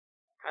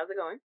How's it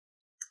going?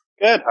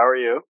 Good. How are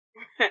you?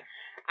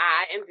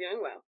 I am doing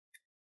well.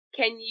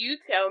 Can you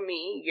tell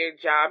me your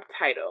job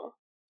title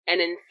and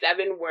in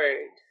 7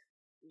 words,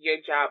 your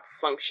job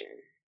function?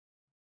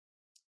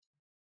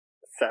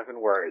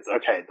 7 words.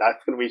 Okay,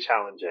 that's going to be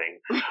challenging.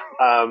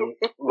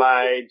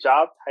 My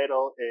job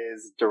title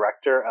is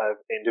Director of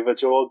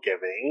Individual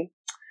Giving,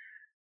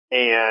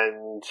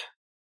 and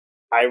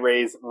I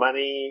raise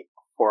money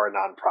for a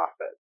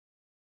nonprofit.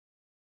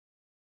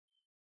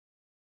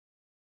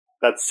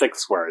 That's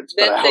 6 words,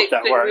 but I hope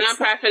that works.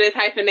 Nonprofit is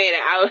hyphenated.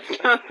 I was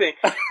counting.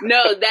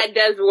 No, that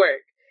does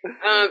work.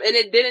 And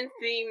it didn't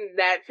seem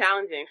that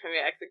challenging from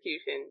your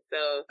execution.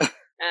 So,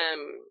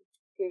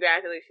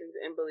 congratulations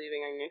in believing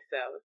in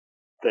yourself.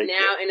 Thank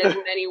now, you. in as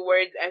many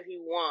words as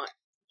you want,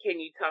 can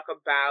you talk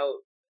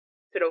about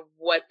sort of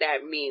what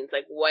that means?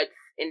 Like, what's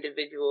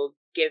individual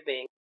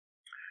giving?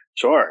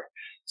 Sure.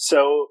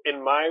 So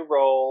in my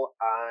role,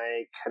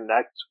 I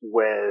connect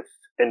with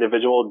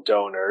individual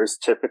donors,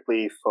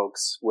 typically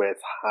folks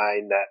with high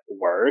net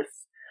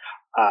worth,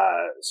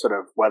 sort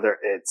of whether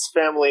it's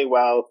family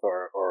wealth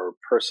or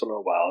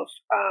personal wealth.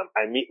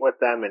 I meet with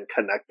them and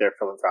connect their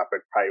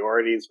philanthropic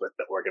priorities with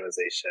the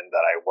organization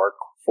that I work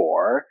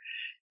for.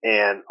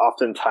 And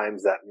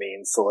oftentimes that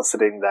means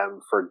soliciting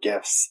them for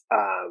gifts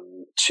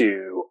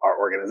to our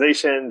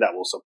organization that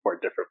will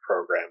support different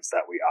programs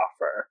that we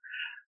offer.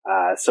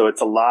 So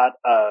it's a lot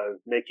of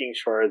making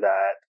sure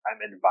that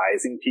I'm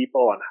advising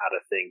people on how to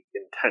think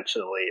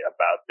intentionally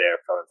about their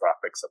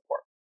philanthropic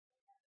support.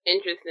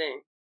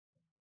 Interesting.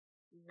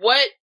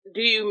 What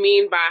do you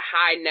mean by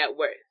high net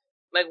worth?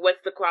 Like,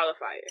 what's the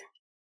qualifier?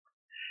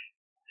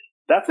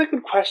 That's a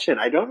good question.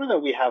 I don't know that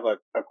we have a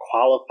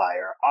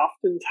qualifier.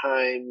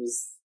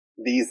 Oftentimes,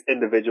 these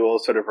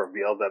individuals sort of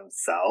reveal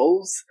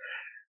themselves.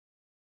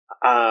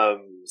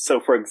 So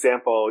for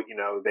example,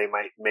 they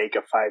might make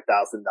a $5,000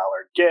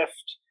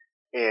 gift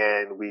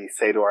and we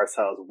say to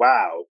ourselves,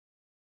 wow,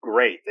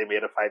 great. They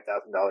made a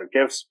 $5,000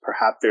 gift.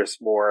 Perhaps there's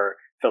more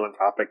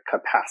philanthropic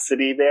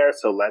capacity there.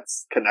 So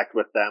let's connect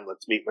with them.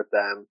 Let's meet with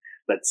them.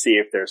 Let's see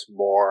if there's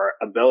more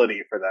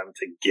ability for them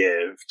to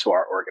give to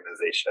our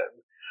organization.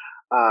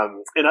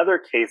 In other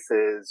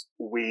cases,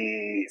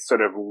 we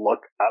sort of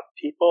look up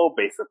people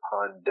based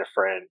upon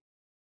different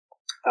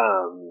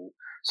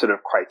sort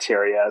of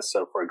criteria.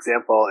 So, for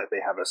example, if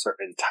they have a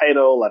certain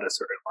title at a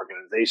certain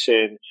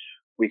organization,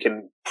 we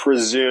can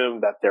presume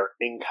that their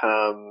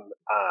income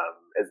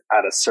is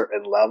at a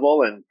certain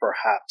level, and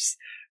perhaps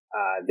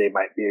they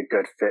might be a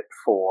good fit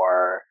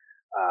for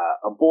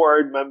a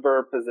board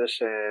member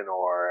position,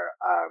 or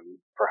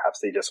perhaps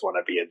they just want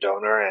to be a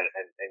donor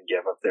and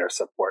give up their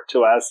support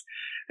to us.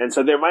 And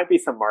so there might be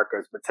some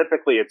markers, but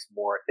typically it's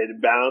more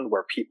inbound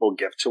where people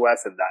give to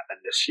us and that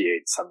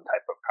initiates some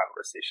type of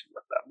conversation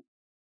with them.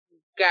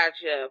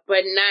 Gotcha.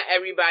 But not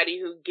everybody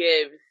who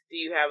gives, do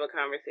you have a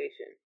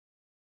conversation?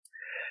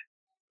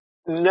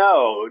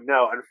 No.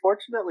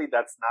 Unfortunately,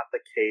 that's not the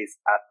case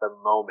at the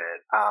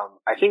moment.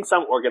 I think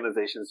some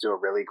organizations do a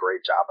really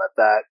great job at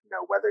that.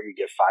 Whether you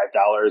give $5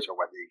 or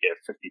whether you give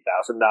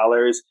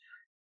 $50,000,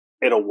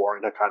 it'll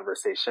warrant a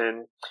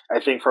conversation. I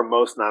think for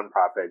most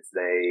nonprofits,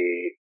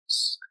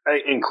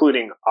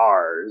 including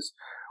ours,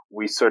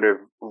 we sort of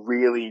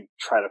really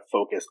try to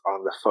focus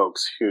on the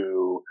folks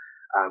who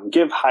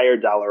give higher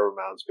dollar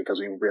amounts because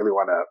we really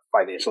want to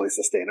financially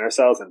sustain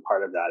ourselves. And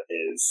part of that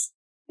is,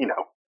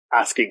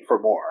 asking for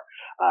more,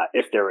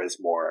 if there is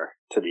more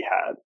to be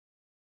had.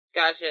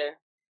 Gotcha.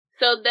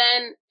 So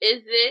then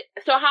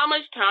so how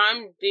much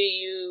time do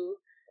you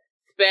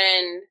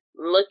spend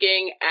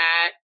looking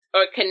at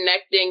or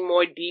connecting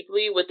more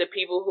deeply with the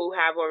people who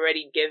have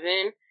already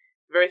given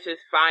versus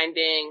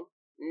finding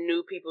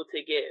new people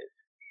to give?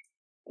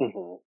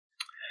 Mm-hmm.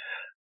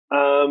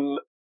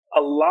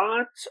 A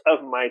lot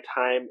of my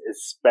time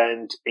is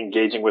spent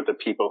engaging with the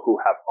people who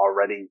have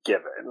already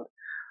given.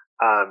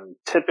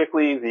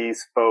 Typically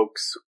these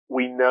folks,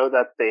 we know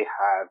that they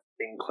have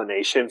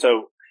inclination.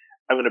 So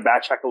I'm going to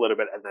backtrack a little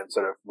bit and then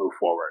sort of move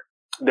forward.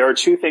 There are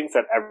 2 things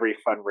that every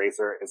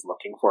fundraiser is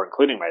looking for,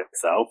 including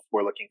myself.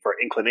 We're looking for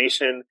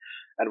inclination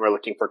and we're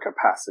looking for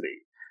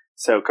capacity.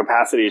 So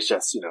capacity is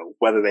just,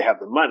 whether they have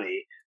the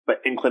money,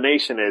 but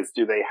inclination is,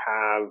 do they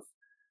have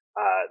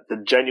the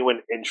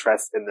genuine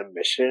interest in the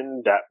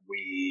mission that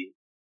we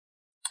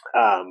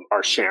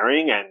are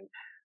sharing? And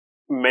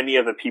many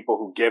of the people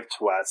who give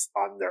to us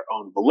on their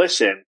own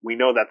volition, we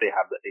know that they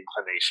have the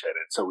inclination.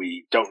 And so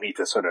we don't need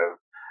to sort of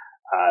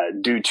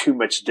do too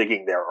much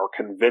digging there or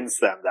convince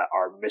them that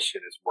our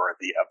mission is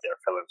worthy of their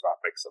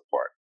philanthropic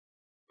support.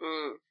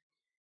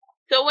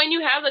 So when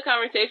you have the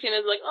conversation,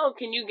 it's like, oh,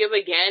 can you give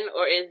again?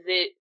 Or is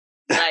it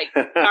like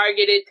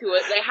targeted to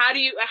it? Like, how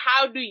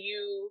do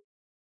you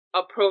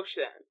approach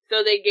them?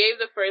 So they gave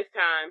the first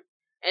time,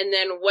 and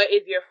then what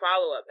is your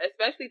follow-up?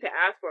 Especially to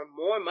ask for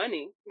more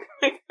money.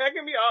 That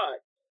can be odd.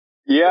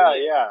 Yeah.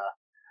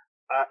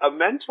 A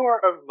mentor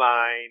of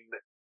mine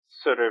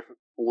sort of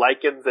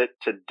likens it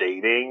to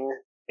dating,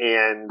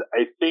 and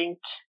I think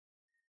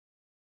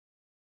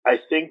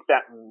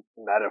that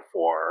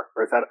metaphor,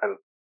 or is that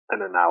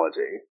an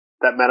analogy?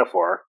 that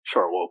metaphor,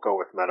 sure, we'll go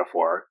with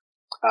metaphor,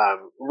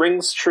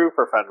 rings true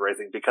for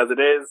fundraising because it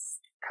is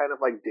kind of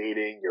like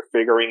dating. You're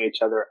figuring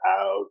each other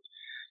out.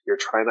 You're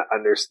trying to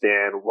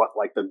understand what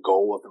like the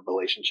goal of the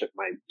relationship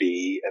might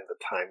be and the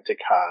time to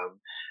come.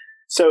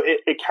 So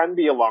it can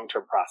be a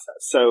long-term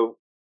process. So,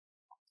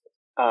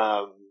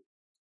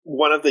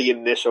 one of the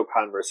initial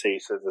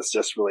conversations is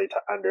just really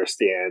to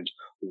understand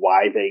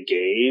why they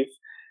gave.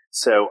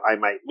 So I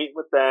might meet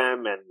with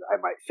them and I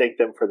might thank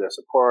them for their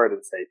support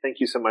and say, thank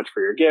you so much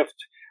for your gift.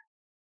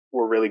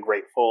 We're really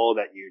grateful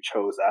that you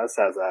chose us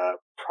as a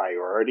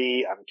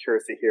priority. I'm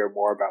curious to hear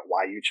more about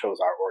why you chose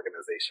our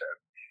organization.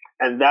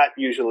 And that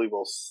usually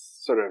will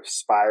sort of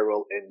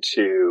spiral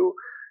into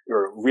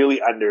you're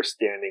really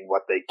understanding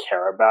what they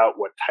care about,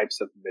 what types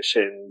of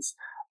missions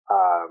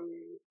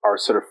are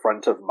sort of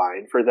front of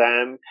mind for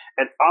them.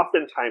 And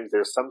oftentimes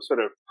there's some sort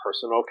of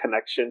personal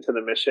connection to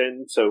the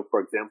mission. So,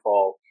 for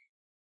example,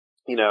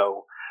 you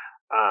know,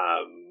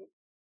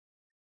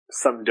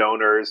 some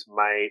donors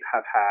might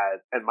have had,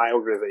 and my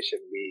organization,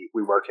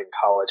 we work in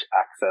college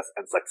access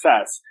and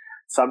success.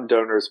 Some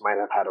donors might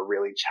have had a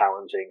really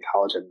challenging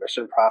college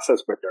admission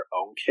process with their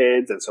own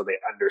kids. And so they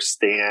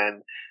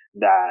understand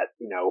that,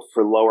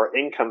 for lower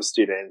income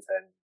students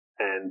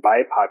and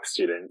BIPOC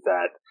students,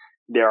 that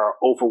there are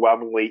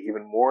overwhelmingly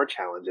even more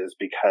challenges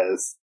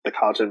because the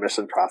college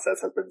admission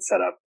process has been set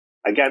up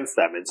against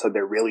them. And so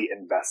they're really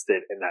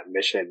invested in that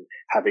mission,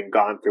 having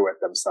gone through it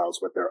themselves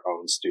with their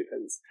own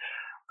students.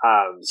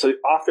 So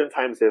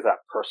oftentimes there's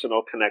that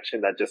personal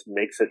connection that just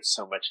makes it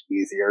so much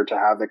easier to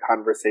have the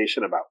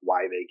conversation about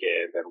why they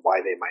give and why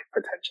they might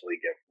potentially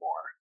give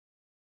more.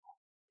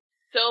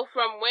 So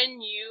from when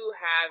you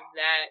have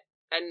that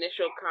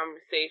initial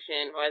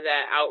conversation or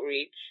that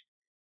outreach,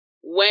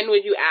 when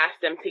would you ask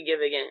them to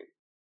give again?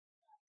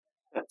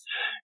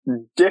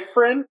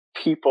 Different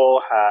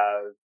people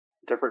have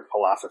different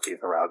philosophies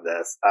around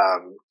this.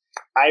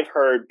 I've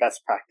heard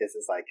best practice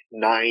is like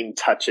 9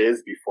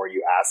 touches before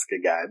you ask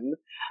again,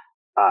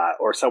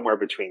 or somewhere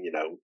between,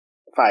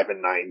 5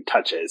 and 9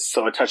 touches.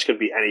 So a touch could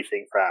be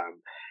anything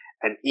from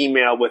an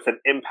email with an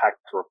impact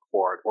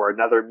report or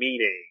another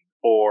meeting,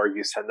 or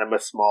you send them a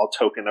small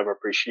token of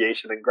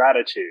appreciation and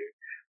gratitude.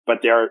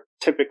 But there are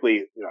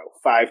typically,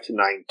 5 to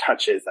 9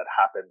 touches that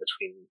happen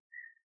between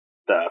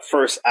the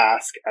first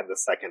ask and the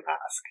second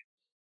ask.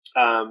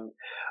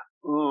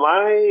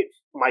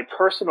 My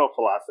personal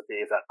philosophy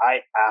is that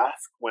I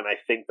ask when I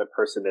think the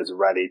person is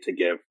ready to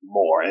give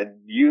more. And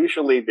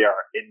usually there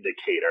are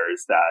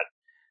indicators that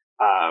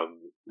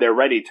they're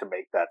ready to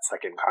make that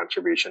second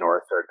contribution or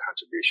a third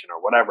contribution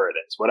or whatever it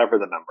is, whatever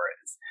the number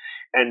is.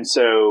 And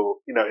so,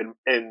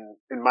 in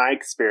my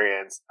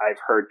experience, I've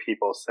heard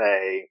people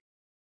say,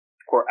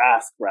 or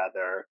ask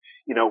rather,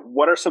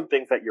 what are some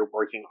things that you're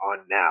working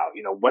on now?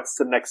 What's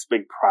the next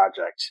big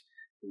project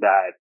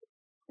that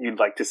you'd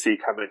like to see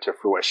come into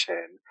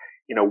fruition?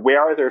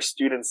 Where are there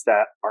students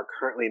that are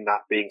currently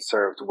not being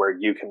served where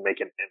you can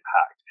make an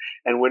impact?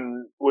 And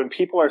when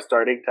people are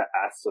starting to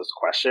ask those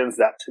questions,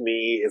 that to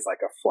me is like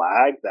a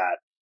flag that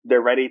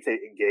they're ready to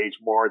engage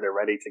more. They're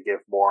ready to give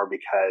more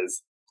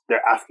because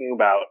they're asking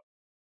about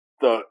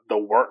the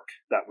work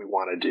that we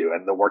want to do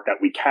and the work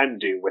that we can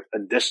do with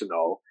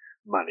additional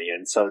money.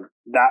 And so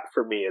that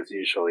for me is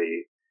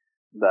usually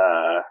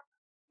the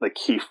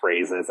key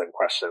phrases and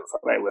questions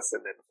that I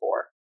listen in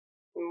for.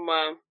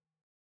 Wow.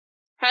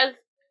 Has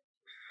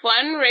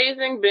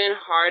fundraising been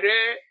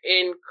harder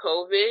in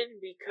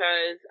COVID?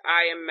 Because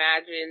I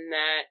imagine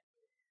that,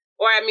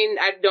 or I mean,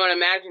 I don't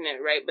imagine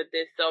it, right? But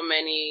there's so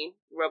many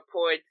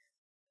reports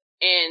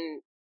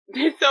and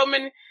there's so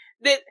many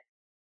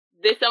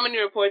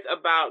reports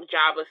about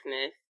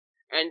joblessness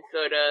and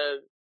sort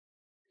of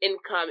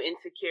income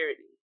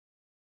insecurity.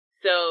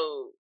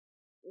 So,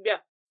 yeah.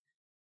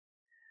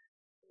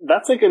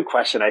 That's a good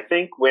question. I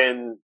think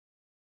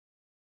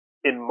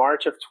in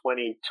March of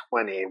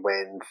 2020,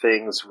 when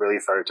things really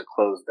started to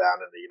close down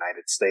in the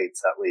United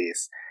States, at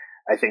least,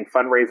 I think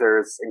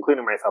fundraisers,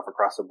 including myself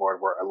across the board,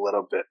 were a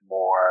little bit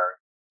more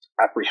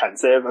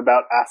apprehensive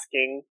about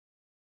asking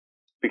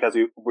because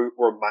we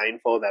were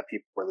mindful that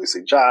people were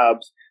losing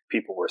jobs,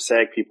 people were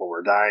sick, people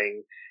were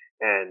dying,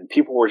 and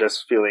people were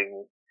just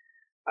feeling,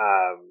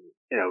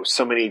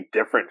 so many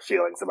different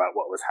feelings about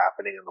what was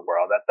happening in the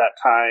world at that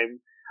time.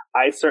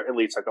 I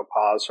certainly took a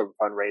pause from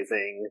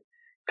fundraising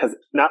because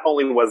not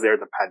only was there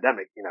the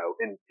pandemic,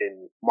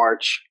 in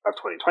March of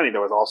 2020,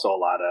 there was also a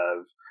lot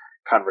of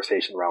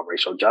conversation around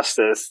racial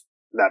justice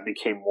that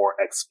became more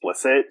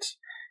explicit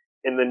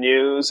in the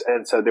news.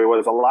 And so there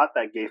was a lot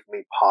that gave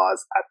me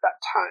pause at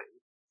that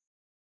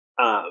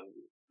time.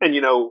 And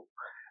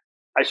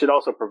I should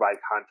also provide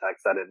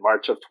context that in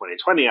March of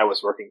 2020, I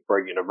was working for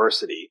a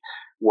university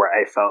where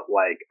I felt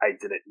like I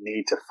didn't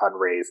need to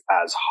fundraise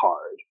as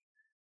hard.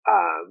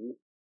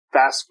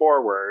 Fast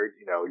forward,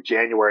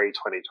 January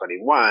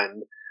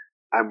 2021,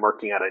 I'm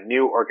working at a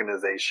new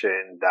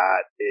organization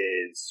that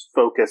is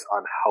focused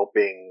on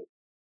helping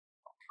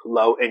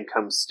low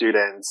income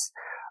students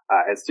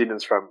and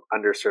students from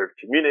underserved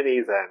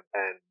communities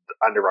and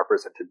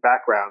underrepresented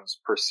backgrounds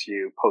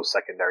pursue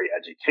post-secondary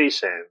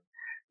education,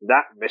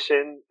 that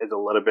mission is a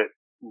little bit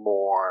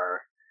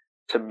more,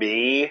 to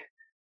me,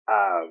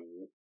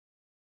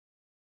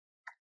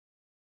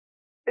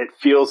 it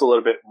feels a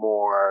little bit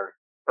more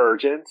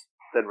urgent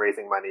than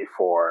raising money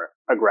for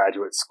a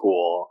graduate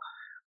school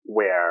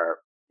where,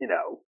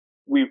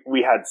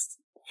 we had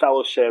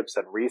fellowships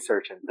and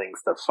research and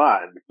things to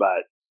fund,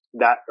 but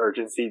that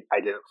urgency,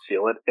 I didn't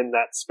feel it in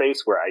that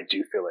space where I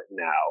do feel it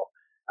now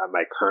at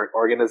my current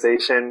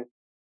organization.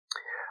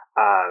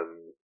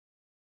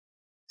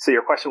 So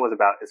your question was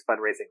about, is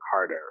fundraising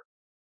harder?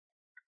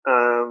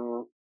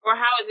 Or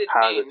how has it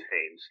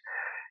changed?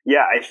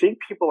 Yeah, I think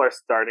people are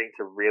starting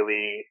to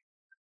really,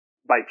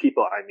 by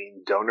people, I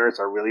mean donors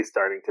are really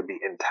starting to be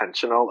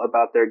intentional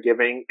about their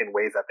giving in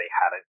ways that they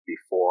hadn't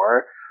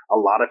before. A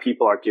lot of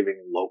people are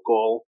giving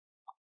local.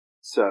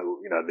 So,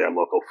 their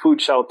local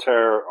food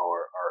shelter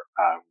or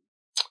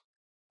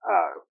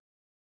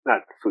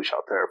not food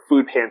shelter,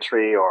 food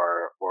pantry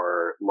or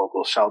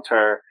local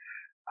shelter.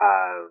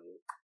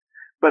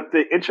 But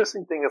the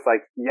interesting thing is,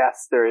 like,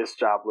 yes, there is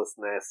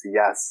joblessness.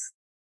 Yes,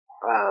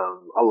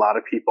 a lot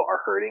of people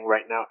are hurting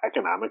right now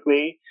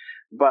economically,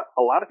 but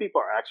a lot of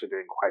people are actually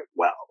doing quite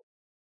well.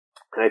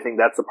 And I think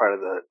that's a part of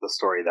the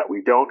story that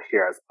we don't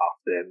hear as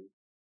often.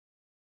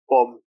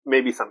 Well,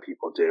 maybe some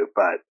people do,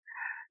 but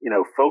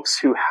folks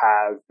who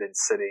have been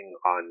sitting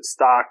on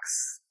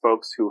stocks,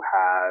 folks who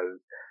have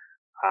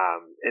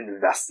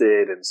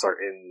invested in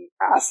certain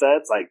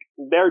assets, like,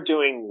 they're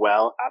doing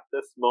well at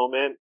this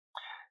moment.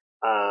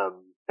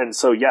 And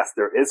so, yes,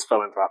 there is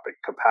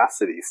philanthropic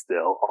capacity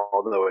still,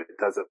 although it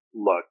doesn't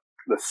look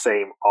the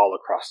same all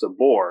across the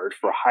board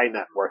for high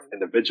net worth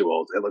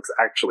individuals. It looks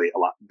actually a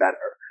lot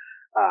better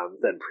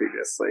than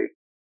previously.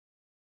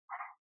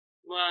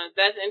 Well,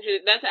 that's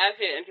interesting. That's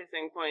actually an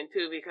interesting point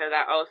too, because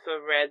I also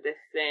read this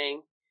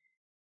thing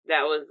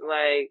that was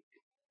like,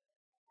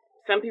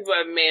 some people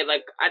have made,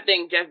 like, I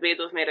think Jeff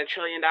Bezos made $1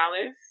 trillion.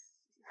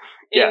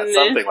 Yeah,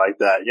 something like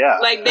that. Yeah,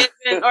 like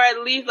or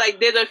at least like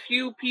there's a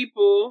few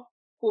people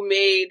who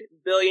made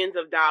billions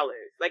of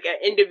dollars. Like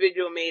an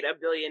individual made $1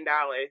 billion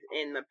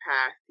in the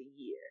past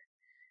year.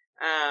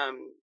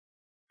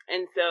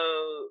 And so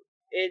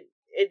it's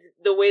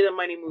the way the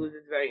money moves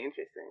is very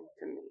interesting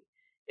to me.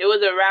 It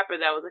was a rapper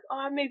that was like, "Oh,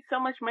 I made so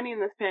much money in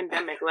this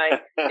pandemic.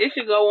 Like, it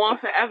should go on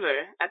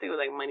forever." I think it was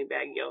like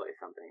Moneybagg Yo or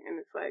something. And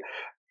it's like,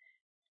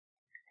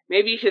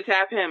 maybe you should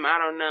tap him. I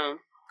don't know.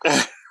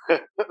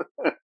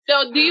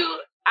 So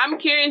I'm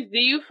curious, do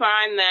you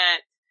find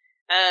that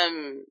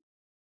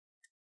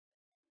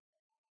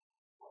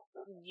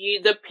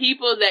the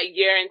people that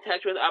you're in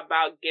touch with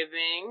about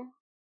giving,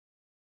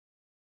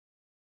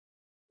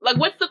 like,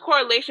 what's the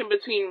correlation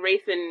between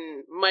race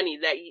and money,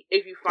 that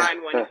if you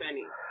find one, if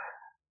any?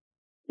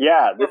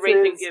 Yeah,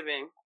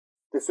 giving.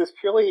 This is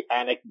purely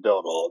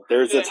anecdotal.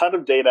 There's a ton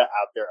of data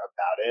out there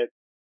about it,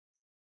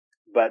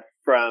 but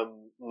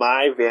from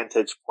my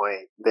vantage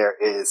point, there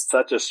is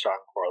such a strong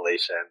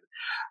correlation.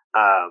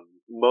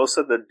 Most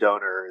of the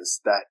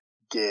donors that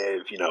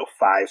give,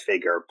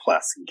 5-figure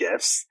plus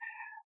gifts,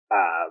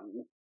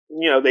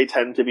 they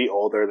tend to be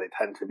older, they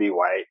tend to be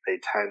white, they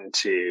tend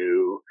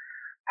to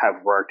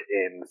have worked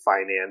in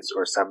finance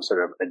or some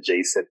sort of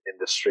adjacent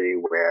industry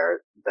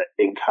where the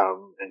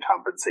income and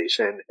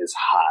compensation is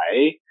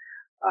high,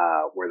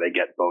 where they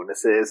get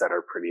bonuses that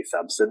are pretty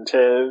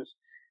substantive.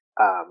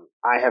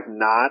 I have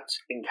not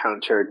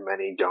encountered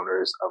many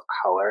donors of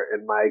color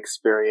in my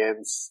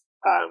experience,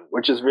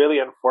 which is really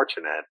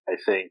unfortunate. I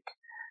think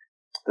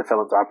the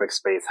philanthropic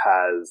space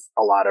has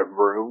a lot of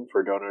room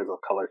for donors of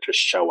color to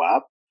show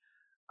up.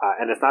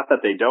 And it's not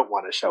that they don't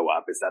want to show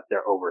up, it's that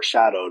they're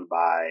overshadowed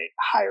by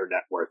higher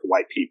net worth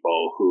white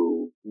people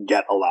who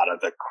get a lot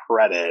of the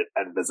credit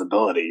and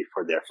visibility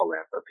for their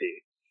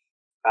philanthropy.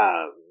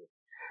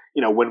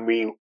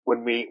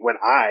 When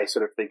I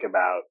sort of think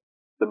about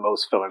the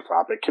most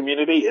philanthropic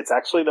community, it's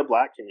actually the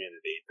Black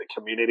community, the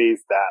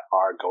communities that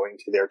are going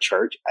to their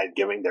church and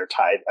giving their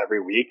tithe every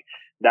week.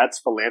 That's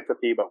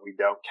philanthropy, but we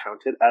don't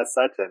count it as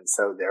such. And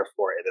so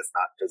therefore it is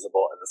not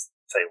visible in the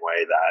same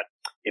way that,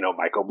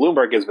 Michael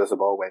Bloomberg is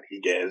visible when he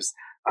gives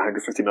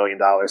 $150 million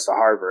to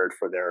Harvard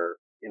for their,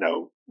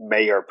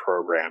 mayor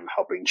program,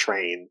 helping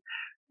train,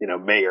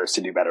 mayors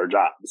to do better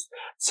jobs.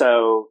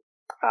 So,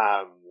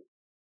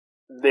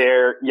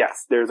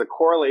 there's a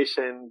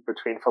correlation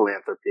between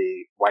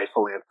philanthropy. White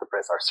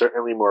philanthropists are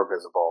certainly more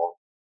visible.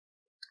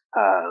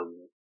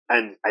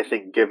 And I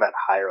think give at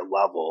higher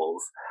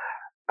levels,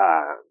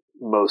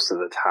 most of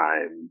the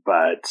time,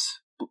 but,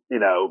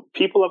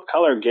 people of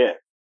color give.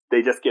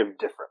 They just give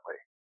differently.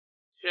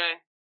 Sure.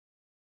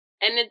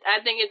 And I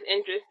think it's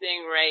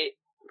interesting, right?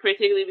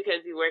 Particularly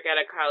because you work at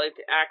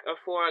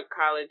for a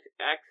college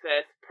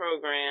access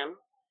program,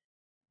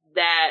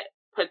 that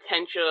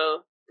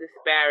potential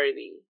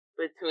disparity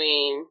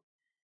between,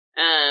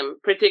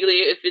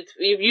 particularly if it's,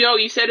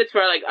 you said it's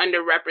for like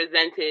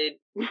underrepresented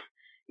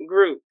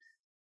groups.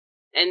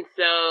 And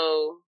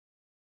so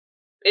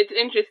it's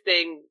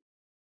interesting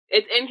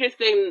it's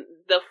interesting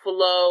the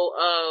flow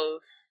of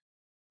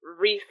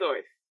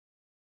resource,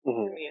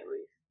 Mm-hmm. to me at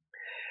least.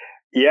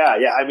 Yeah.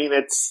 I mean,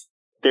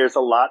 there's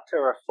a lot to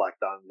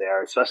reflect on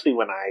there, especially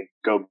when I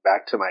go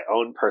back to my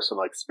own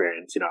personal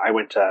experience. I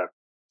went to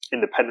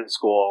independent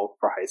school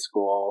for high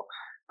school,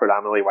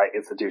 predominantly white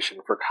institution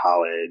for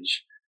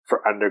college,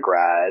 for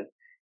undergrad.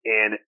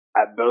 And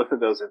at both of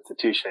those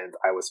institutions,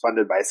 I was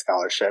funded by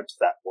scholarships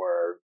that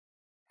were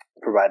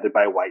provided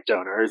by white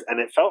donors. And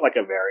it felt like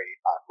a very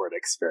awkward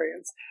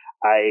experience.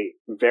 I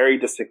very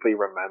distinctly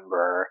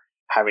remember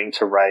having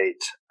to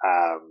write,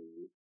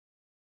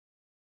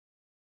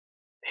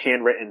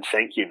 handwritten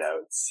thank you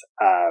notes,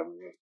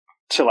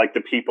 to like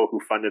the people who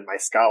funded my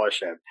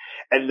scholarship.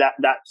 And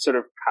that sort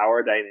of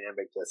power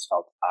dynamic just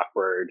felt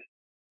awkward.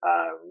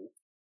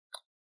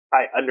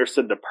 I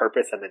understood the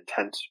purpose and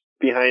intent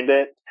behind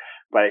it,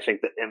 but I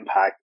think the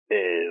impact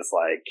is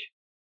like,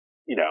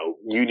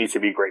 you need to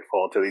be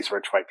grateful to these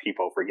rich white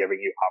people for giving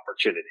you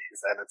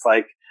opportunities. And it's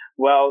like,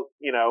 well,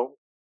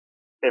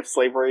 if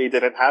slavery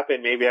didn't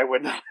happen, maybe I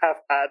wouldn't have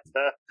had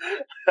to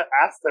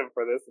ask them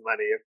for this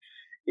money. If,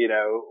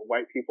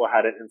 white people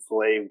hadn't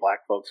enslaved black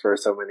folks for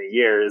so many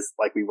years,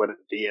 like we wouldn't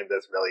be in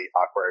this really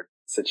awkward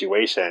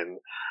situation.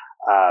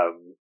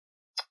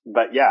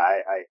 But yeah,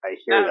 I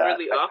hear that. That.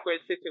 Really awkward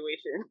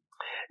situation.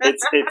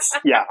 It's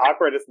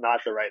awkward is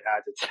not the right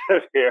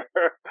adjective here.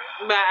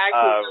 But I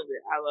actually love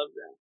it. I love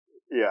that.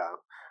 Yeah.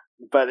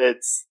 But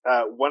it's,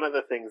 one of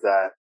the things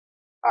that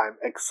I'm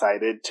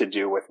excited to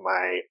do with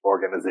my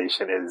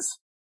organization is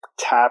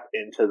tap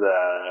into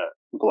the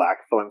Black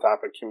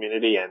philanthropic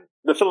community and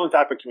the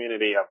philanthropic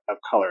community of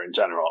color in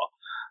general.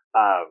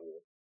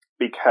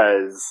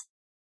 Because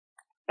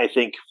I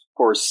think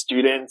for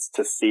students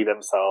to see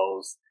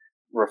themselves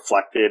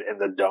reflected in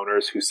the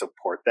donors who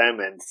support them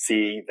and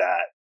see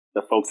that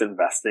the folks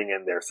investing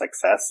in their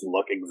success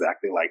look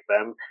exactly like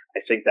them,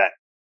 I think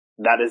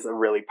that is a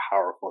really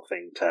powerful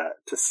thing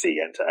to see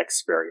and to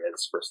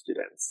experience for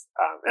students.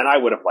 And I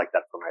would have liked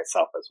that for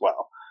myself as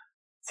well.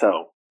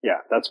 So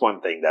yeah, that's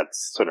one thing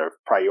that's sort of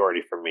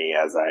priority for me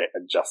as I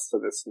adjust to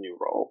this new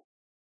role.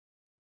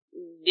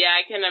 Yeah,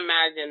 I can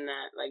imagine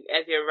that. Like,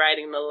 as you're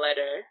writing the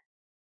letter,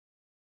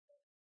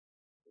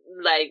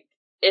 like,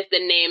 if the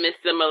name is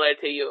similar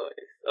to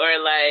yours, or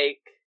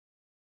like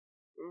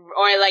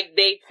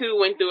they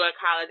too went through a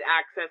college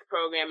access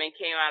program and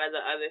came out of the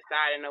other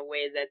side in a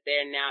way that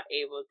they're now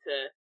able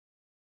to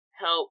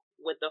help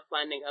with the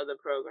funding of the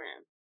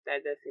program.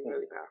 That does seem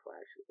really powerful,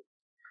 actually.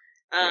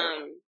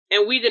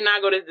 And we did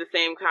not go to the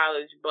same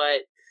college,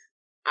 but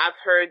I've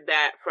heard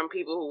that from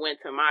people who went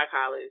to my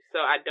college. So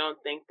I don't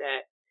think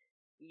that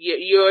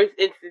your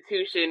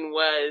institution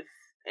was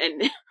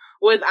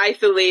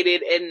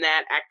isolated in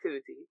that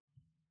activity.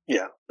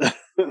 Yeah,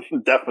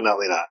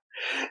 definitely not.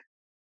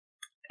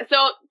 So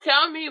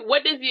tell me,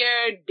 what does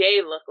your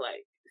day look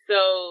like?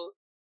 So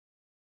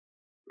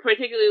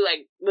particularly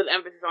like with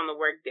emphasis on the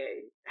work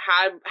day,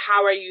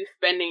 how are you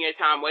spending your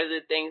time? What are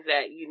the things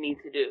that you need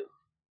to do?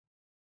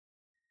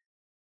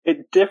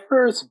 It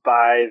differs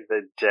by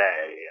the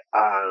day.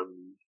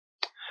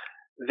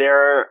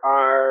 There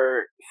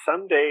are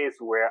some days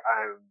where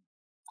I'm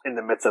in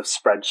the midst of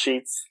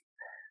spreadsheets,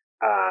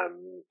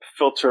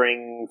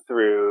 filtering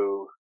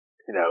through,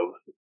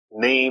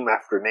 name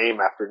after name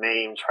after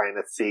name, trying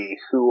to see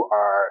who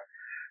are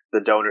the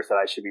donors that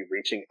I should be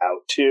reaching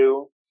out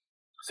to.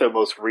 So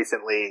most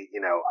recently,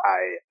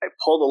 I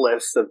pulled a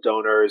list of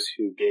donors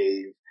who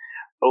gave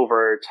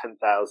over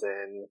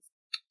 10,000,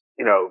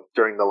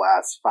 during the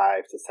last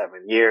 5 to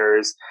 7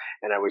 years.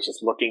 And I was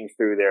just looking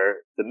through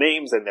the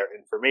names and their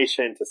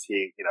information to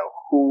see,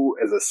 who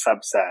is a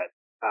subset,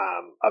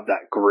 of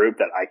that group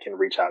that I can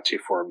reach out to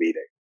for a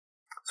meeting.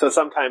 So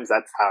sometimes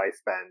that's how I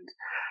spend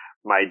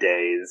my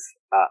days.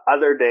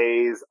 Other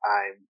days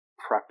I'm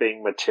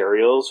prepping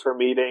materials for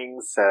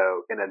meetings.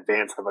 So in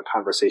advance of a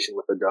conversation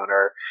with a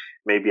donor,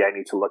 maybe I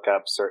need to look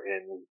up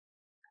certain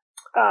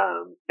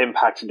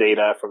impact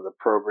data from the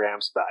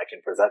program so that I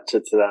can present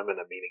it to them in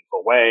a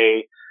meaningful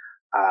way.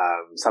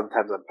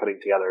 Sometimes I'm putting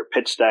together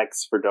pitch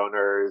decks for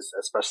donors,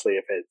 especially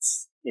if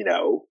it's,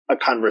 a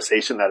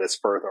conversation that is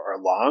further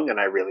along and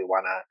I really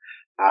want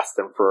to ask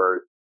them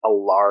for a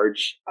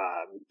large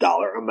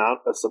dollar amount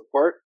of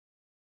support.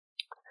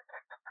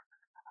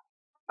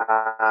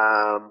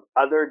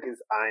 Other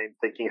days I'm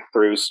thinking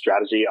through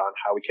strategy on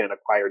how we can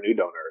acquire new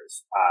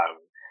donors.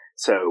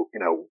 So,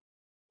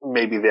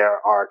 maybe there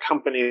are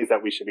companies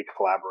that we should be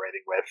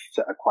collaborating with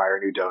to acquire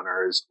new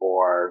donors,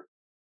 or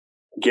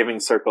giving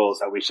circles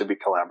that we should be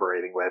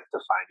collaborating with to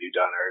find new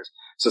donors.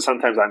 So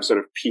sometimes I'm sort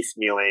of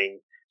piecemealing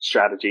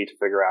strategy to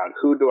figure out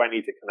who do I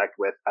need to connect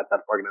with at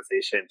that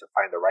organization to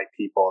find the right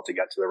people, to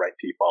get to the right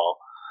people.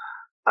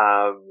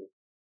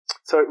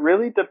 So it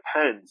really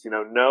depends,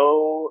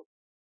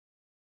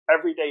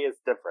 every day is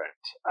different.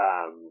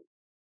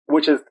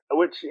 Which is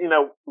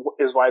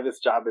why this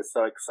job is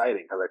so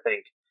exciting, because I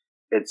think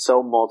it's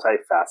so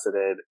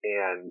multifaceted,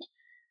 and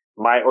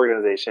my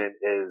organization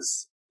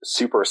is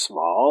super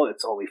small.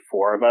 It's only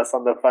 4 of us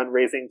on the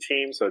fundraising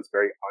team, so it's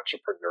very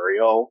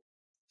entrepreneurial.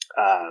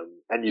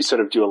 And you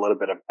sort of do a little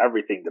bit of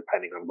everything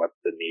depending on what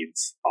the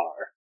needs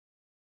are.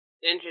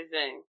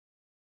 Interesting.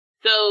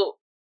 So,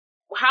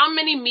 how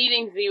many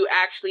meetings do you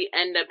actually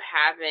end up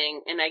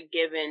having in a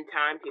given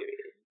time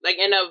period? Like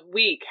in a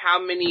week, how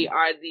many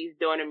are these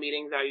donor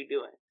meetings are you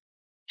doing?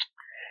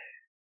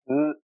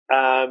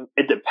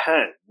 It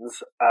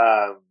depends.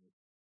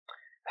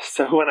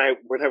 So when I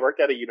worked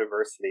at a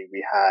university,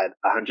 we had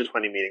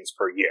 120 meetings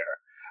per year,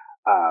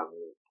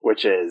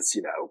 which is,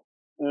 you know,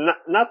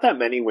 not that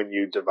many when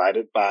you divide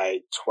it by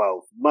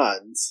 12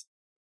 months,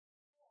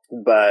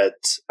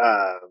 but,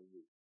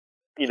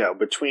 you know,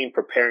 between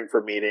preparing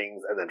for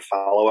meetings and then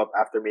follow up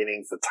after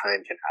meetings, the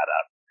time can add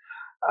up.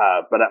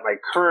 But at my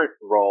current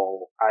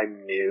role,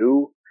 I'm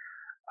new.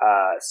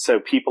 So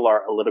people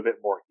are a little bit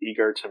more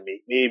eager to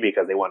meet me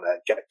because they want to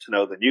get to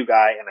know the new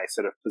guy. And I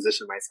sort of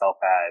position myself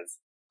as,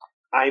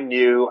 I'm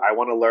new. I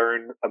want to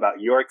learn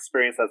about your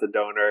experience as a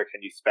donor.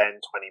 Can you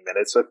spend 20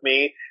 minutes with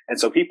me? And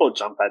so people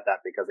jump at that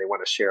because they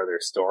want to share their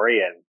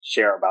story and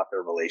share about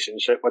their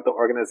relationship with the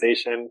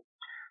organization.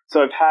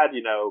 So I've had,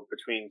 you know,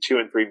 between 2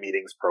 and 3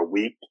 meetings per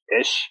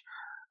week-ish.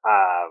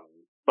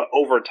 But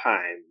over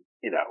time,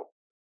 you know,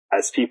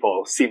 as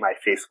people see my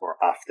face more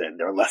often,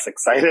 they're less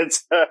excited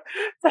to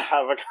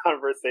have a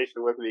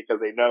conversation with me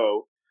because they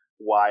know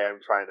why I'm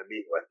trying to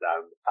meet with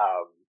them.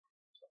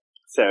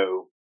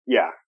 So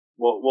yeah,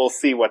 we'll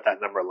see what that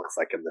number looks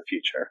like in the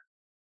future.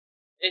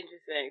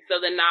 Interesting.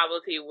 So the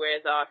novelty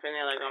wears off, and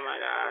they're like, "Oh my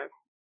god."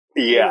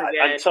 Yeah,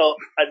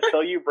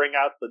 until you bring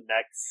out the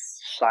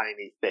next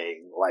shiny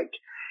thing, like,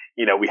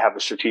 you know, we have a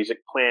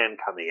strategic plan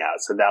coming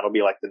out, so that'll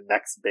be like the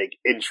next big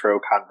intro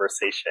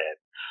conversation.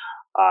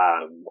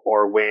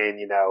 Or when,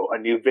 you know, a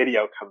new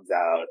video comes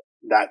out,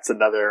 that's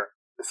another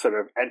sort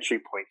of entry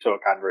point to a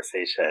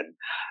conversation.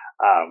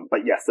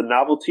 But yes, the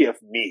novelty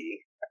of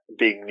me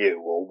being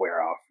new will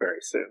wear off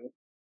very soon.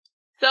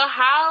 So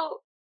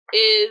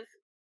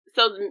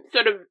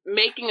sort of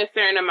making a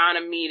certain amount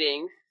of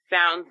meetings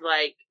sounds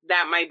like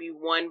that might be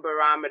one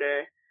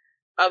barometer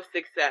of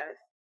success.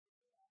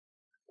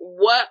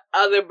 What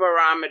other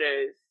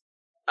barometers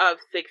of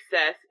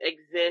success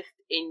exist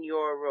in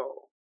your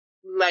role?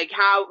 Like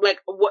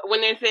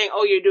when they're saying,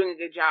 "Oh, you're doing a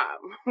good job,"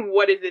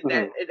 what is it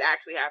that is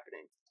actually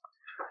happening?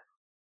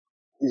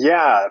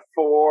 Yeah,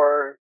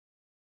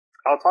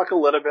 I'll talk a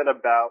little bit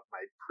about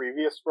my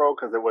previous role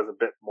because it was a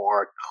bit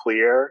more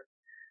clear.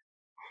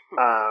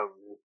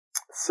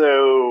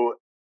 So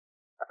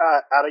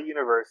at a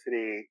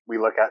university, we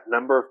look at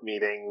number of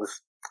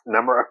meetings,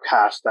 number of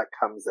cash that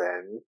comes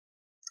in,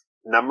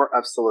 number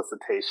of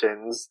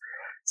solicitations.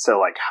 So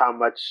like how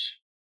much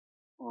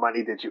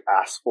money did you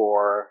ask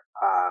for,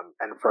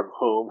 and from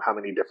whom, how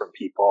many different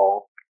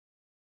people,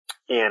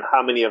 and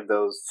how many of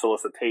those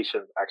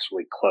solicitations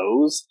actually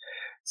close.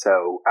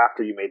 So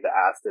after you made the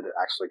ask, did it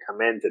actually come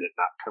in? Did it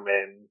not come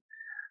in?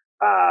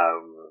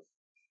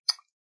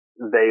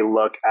 They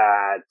look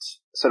at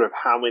sort of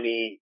how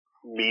many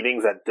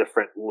meetings at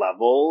different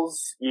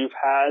levels you've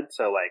had.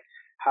 So like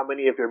how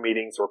many of your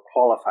meetings were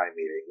qualifying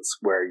meetings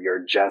where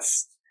you're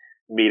just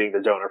meeting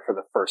the donor for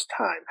the first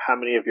time? How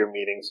many of your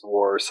meetings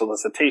were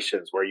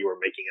solicitations where you were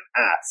making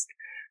an ask?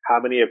 How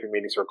many of your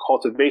meetings were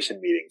cultivation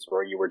meetings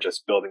where you were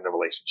just building the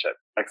relationship,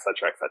 et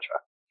cetera, et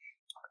cetera?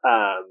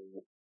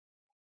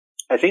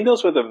 I think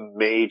those were the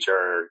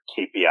major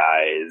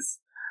KPIs.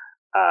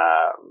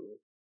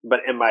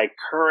 But in my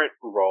current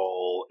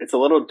role, it's a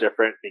little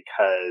different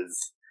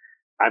because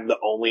I'm the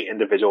only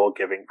individual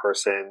giving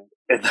person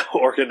in the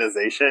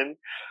organization.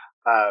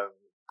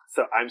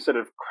 So I'm sort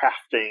of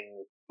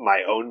crafting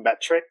my own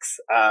metrics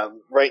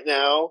right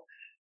now.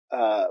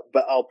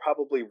 But I'll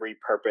probably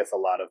repurpose a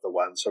lot of the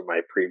ones from my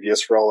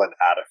previous role and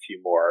add a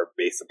few more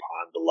based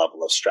upon the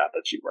level of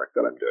strategy work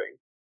that I'm doing.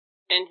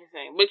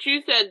 Interesting. But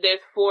you said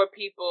there's 4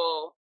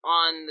 people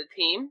on the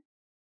team?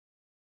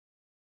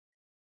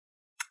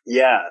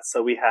 Yeah,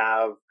 so we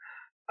have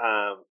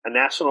a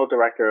national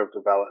director of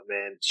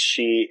development.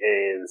 She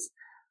is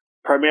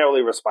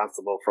primarily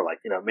responsible for, like,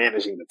 you know,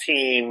 managing the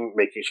team,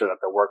 making sure that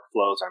the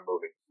workflows are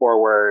moving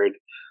forward.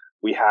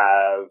 We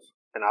have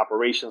an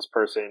operations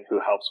person who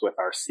helps with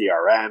our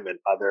CRM and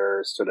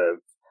other sort of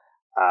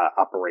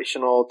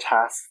operational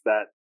tasks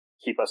that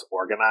keep us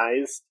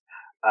organized.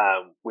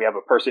 We have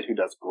a person who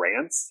does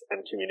grants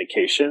and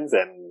communications,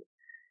 and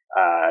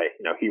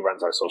you know, he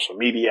runs our social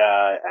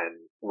media and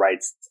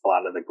writes a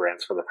lot of the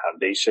grants for the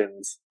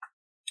foundations.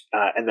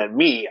 And then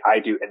me, I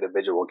do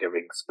individual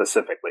giving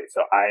specifically.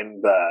 So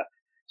I'm the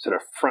sort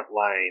of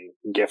frontline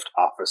gift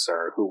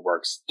officer who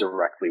works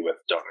directly with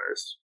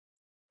donors.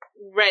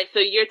 Right. So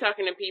you're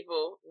talking to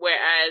people,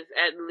 whereas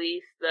at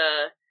least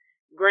the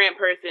grant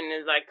person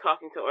is like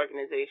talking to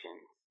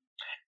organizations.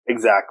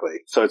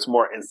 Exactly. So it's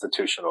more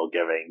institutional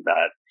giving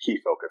that he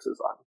focuses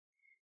on.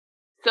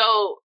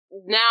 So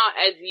now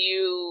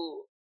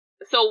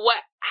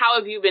how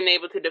have you been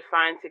able to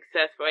define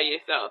success for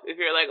yourself? If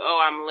you're like, "Oh,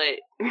 I'm lit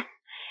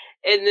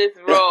in this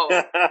role,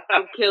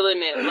 I'm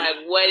killing it."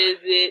 Like, what is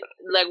it?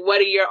 Like,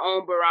 what are your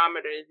own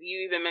barometers?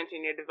 You even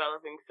mentioned you're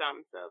developing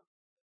some, so.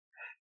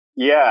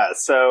 Yeah.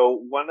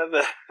 So one of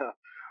the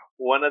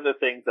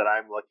things that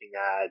I'm looking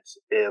at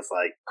is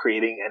like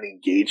creating an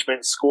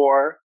engagement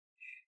score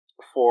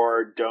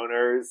for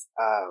donors.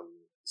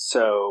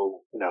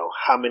 So,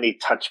 how many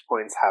touch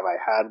points have I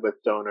had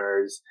with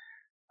donors?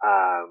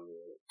 Um,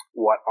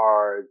 what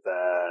are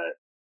the,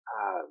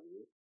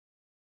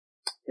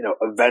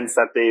 events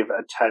that they've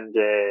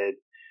attended?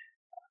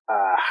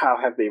 How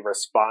have they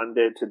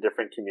responded to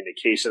different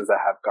communications that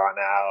have gone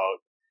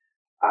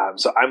out?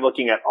 So I'm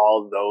looking at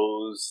all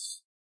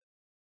those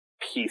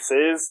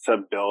pieces to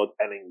build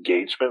an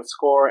engagement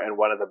score. And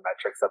one of the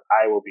metrics that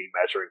I will be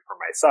measuring for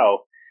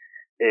myself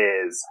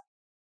is,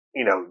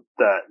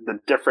 the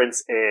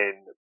difference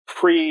in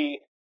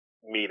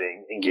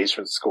pre-meeting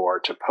engagement score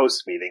to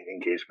post-meeting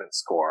engagement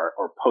score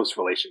or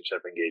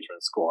post-relationship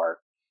engagement score,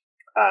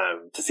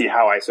 to see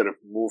how I sort of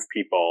move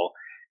people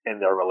in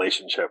their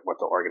relationship with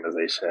the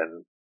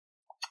organization.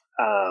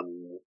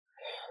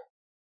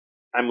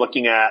 I'm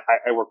looking at,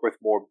 I work with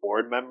more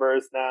board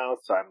members now,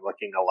 so I'm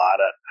looking a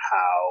lot at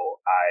how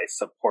I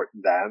support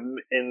them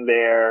in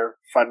their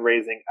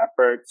fundraising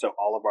efforts. So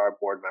all of our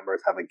board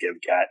members have a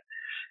give get,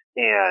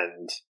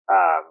 and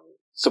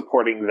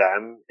supporting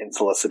them in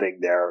soliciting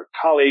their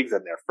colleagues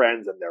and their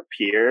friends and their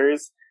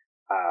peers.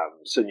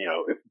 So,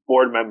 if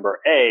board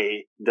member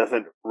A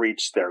doesn't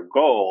reach their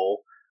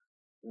goal,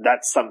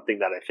 that's something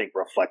that I think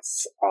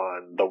reflects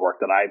on the work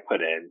that I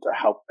put in to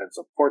help and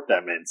support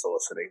them in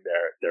soliciting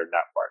their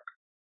network.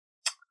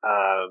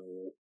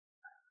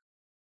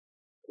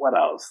 What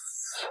else?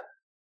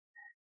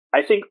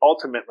 I think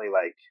ultimately,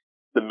 like,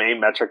 the main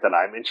metric that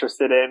I'm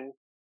interested in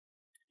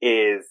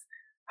is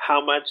how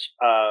much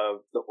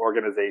of the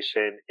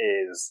organization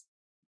is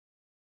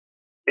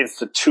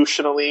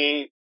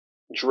institutionally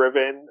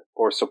driven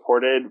or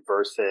supported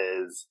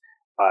versus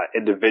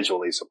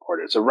individually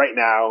supported. So right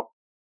now,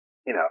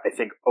 I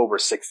think over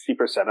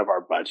 60% of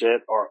our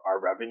budget or our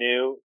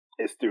revenue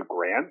is through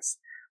grants,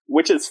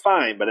 which is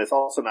fine, but it's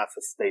also not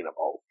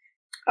sustainable.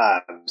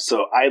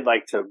 So I'd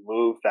like to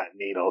move that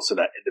needle so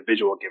that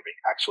individual giving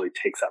actually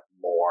takes up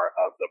more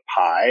of the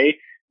pie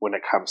when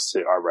it comes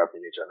to our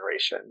revenue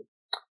generation.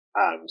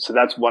 So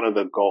that's one of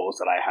the goals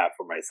that I have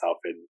for myself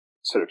in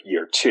sort of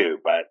year 2,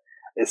 but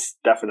it's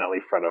definitely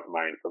front of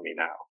mind for me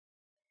now.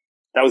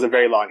 That was a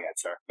very long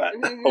answer, but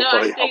no,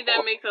 I think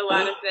that makes a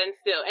lot of sense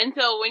still. And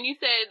so when you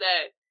say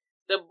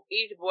that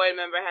each board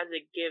member has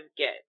a give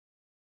get,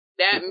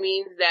 that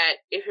means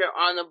that if you're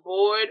on the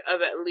board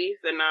of at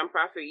least the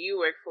nonprofit you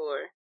work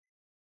for,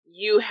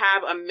 you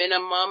have a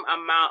minimum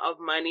amount of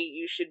money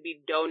you should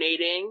be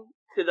donating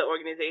to the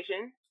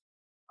organization?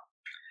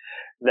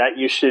 That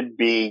you should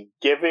be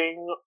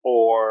giving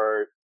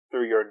or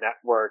through your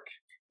network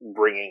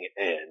bringing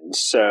in.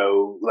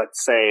 So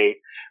let's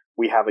say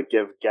we have a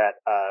give get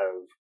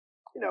of,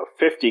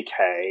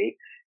 $50K.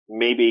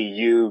 Maybe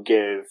you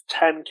give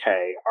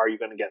 $10K. Are you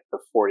going to get the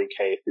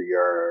 $40K through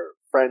your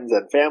friends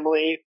and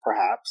family?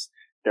 Perhaps.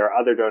 There are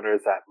other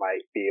donors that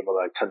might be able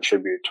to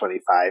contribute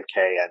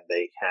 $25K and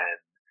they can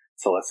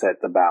solicit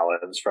the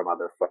balance from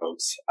other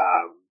folks.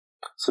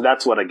 So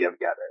that's what a give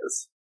get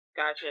is.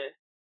 Gotcha.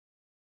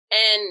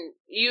 And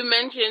you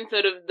mentioned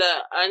sort of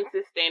the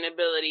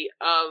unsustainability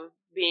of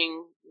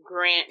being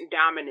grant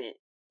dominant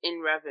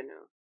in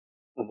revenue.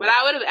 Mm-hmm. But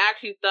I would have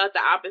actually thought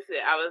the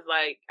opposite. I was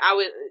like,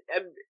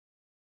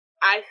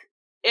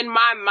 in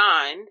my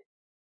mind,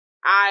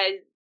 I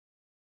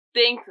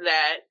think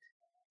that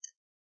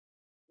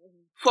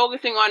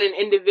focusing on an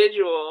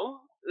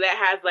individual that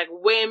has like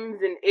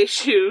whims and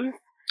issues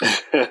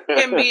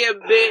can be a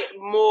bit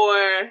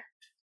more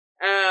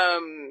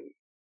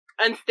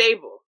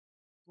unstable.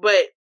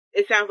 But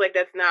it sounds like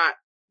that's not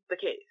the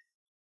case.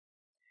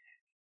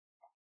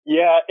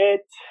 Yeah,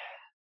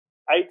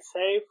 I'd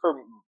say for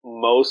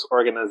most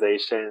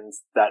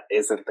organizations that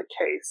isn't the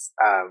case.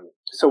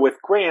 So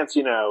with grants,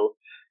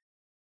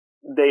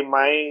 they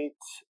might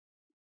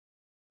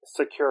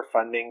secure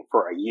funding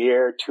for a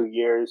year, 2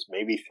 years,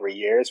 maybe 3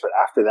 years, but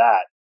after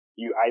that,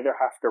 you either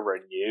have to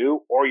renew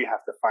or you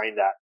have to find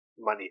that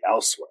money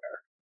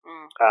elsewhere.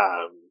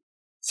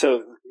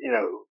 So,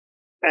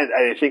 and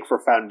I think for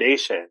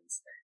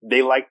foundations,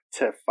 they like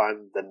to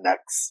fund the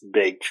next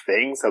big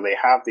thing. So they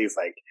have these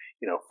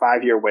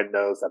 5-year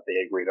windows that they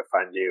agree to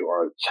fund you,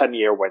 or a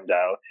 10-year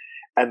window.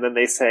 And then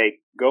they say,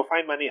 go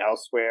find money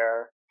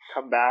elsewhere,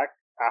 come back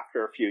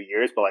after a few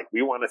years, but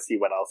we want to see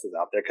what else is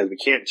out there because we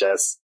can't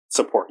just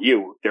support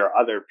you. There are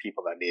other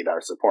people that need our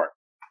support.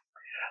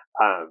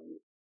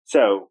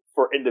 So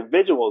for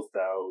individuals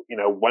though,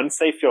 once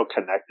they feel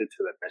connected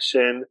to the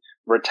mission,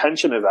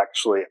 retention is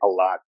actually a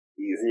lot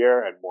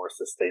easier and more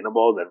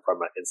sustainable than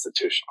from an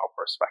institutional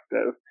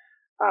perspective.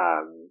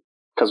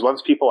 Because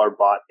once people are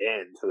bought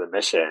into the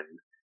mission,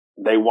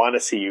 they want to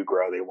see you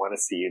grow. They want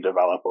to see you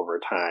develop over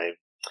time.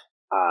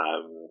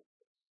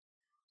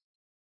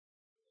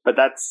 But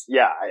that's,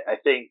 I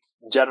think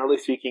generally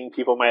speaking,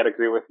 people might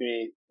agree with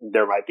me.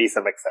 There might be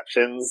some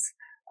exceptions.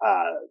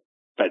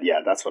 But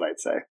yeah, that's what I'd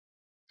say.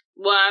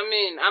 Well, I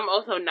mean, I'm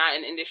also not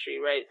in industry,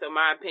 right? So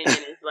my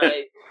opinion is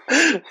like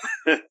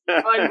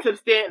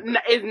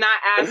is not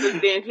as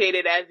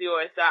substantiated as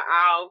yours. So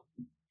I'll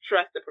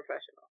trust the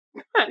professional.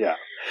 Yeah.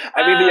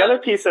 I mean, the other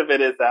piece of it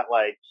is that,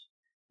 like,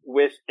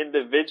 with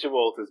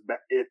individuals,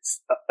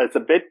 it's a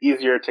bit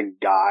easier to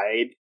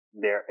guide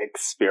their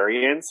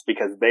experience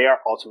because they are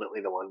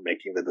ultimately the one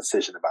making the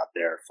decision about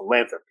their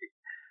philanthropy.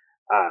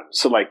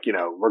 So, like, you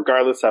know,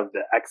 regardless of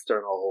the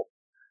external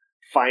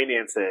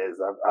finances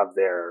of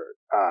their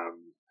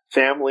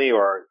family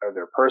or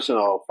their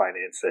personal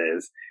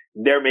finances,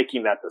 they're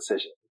making that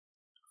decision.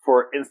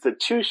 For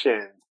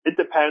institutions, it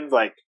depends,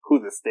 like, who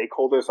the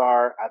stakeholders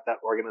are at that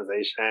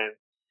organization.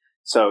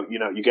 So, you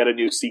know, you get a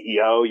new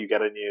CEO, you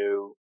get a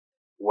new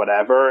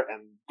whatever,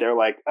 and they're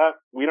like,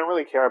 we don't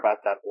really care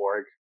about that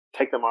org.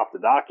 Take them off the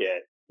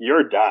docket.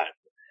 You're done.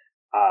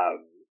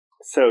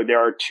 So there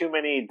are too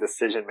many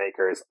decision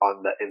makers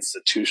on the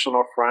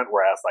institutional front,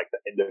 whereas, like, the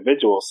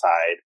individual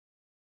side,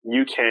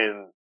 you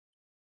can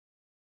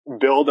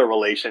build a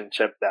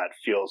relationship that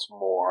feels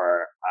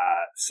more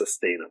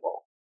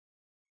sustainable.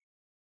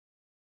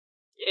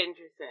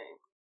 Interesting.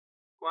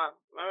 Wow.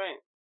 All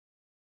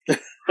right.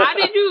 How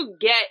did you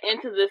get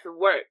into this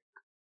work?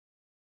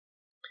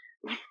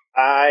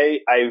 I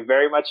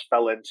very much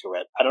fell into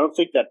it. I don't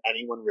think that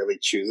anyone really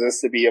chooses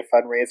to be a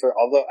fundraiser,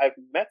 although I've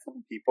met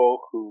some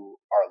people who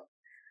are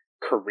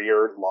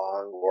career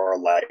long or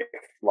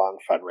lifelong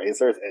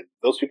fundraisers, and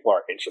those people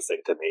are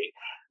interesting to me.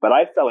 But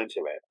I fell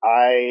into it.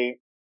 I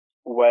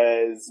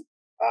was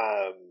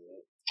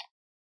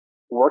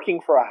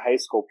working for a high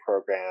school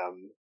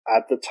program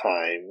at the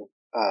time,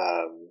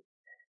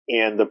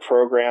 and the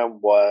program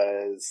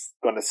was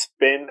going to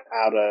spin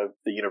out of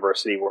the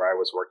university where I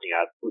was working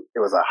at. It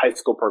was a high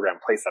school program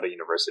placed at a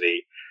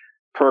university.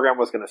 Program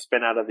was going to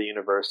spin out of the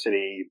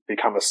university,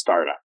 become a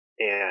startup.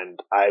 And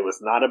I was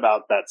not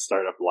about that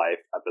startup life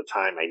at the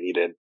time. I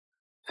needed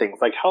things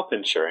like health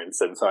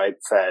insurance. And so I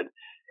said,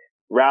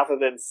 rather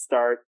than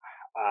start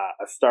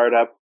a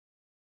startup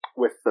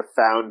with the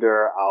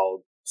founder,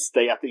 I'll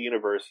stay at the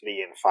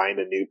university and find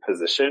a new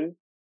position.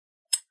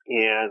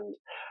 And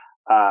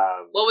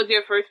what was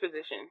your first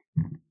position?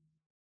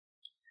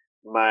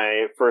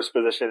 My first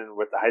position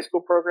with the high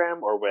school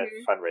program or with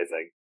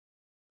fundraising?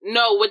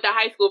 No, with the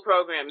high school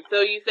program. So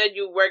you said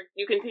you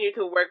continued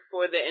to work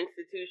for the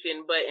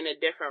institution, but in a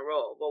different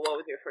role. But what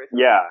was your first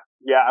role?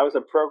 Yeah. I was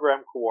a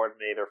program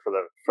coordinator for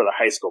the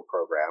high school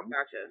program.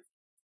 Gotcha.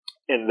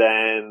 And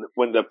then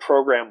when the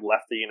program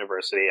left the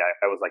university,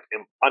 I was like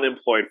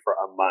unemployed for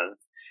a month,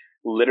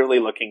 literally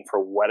looking for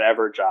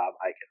whatever job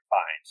I could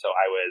find. So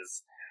I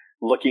was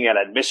looking at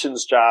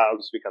admissions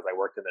jobs because I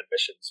worked in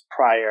admissions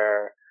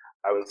prior.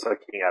 I was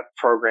looking at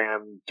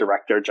program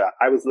director job.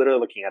 I was literally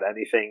looking at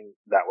anything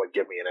that would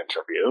give me an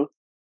interview.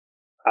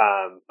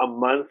 A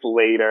month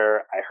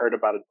later, I heard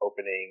about an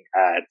opening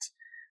at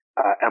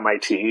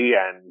MIT,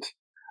 and,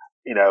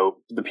 you know,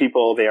 the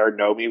people there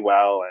know me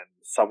well, and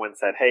someone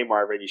said, "Hey,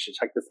 Marvin, you should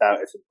check this out.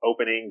 It's an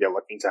opening. They're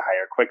looking to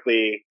hire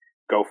quickly.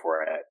 Go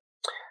for it."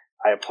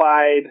 I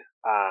applied,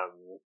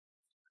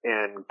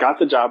 and got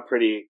the job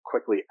pretty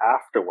quickly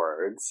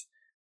afterwards.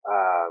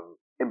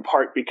 In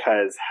part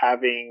because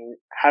having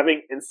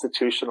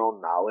institutional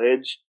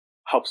knowledge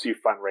helps you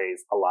fundraise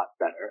a lot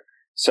better.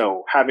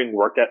 So having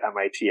worked at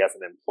MIT as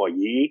an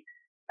employee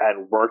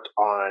and worked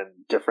on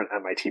different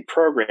MIT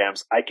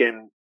programs, I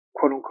can,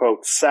 quote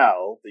unquote,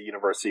 sell the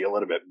university a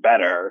little bit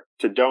better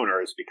to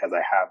donors because I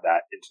have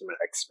that intimate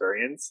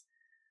experience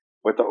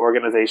with the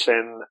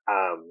organization.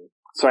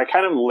 So I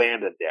kind of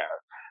landed there.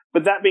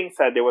 But that being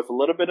said, there was a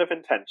little bit of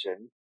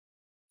intention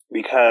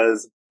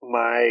because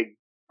my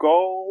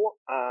goal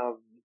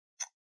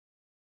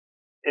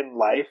in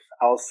life,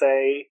 I'll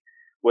say,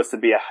 was to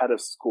be a head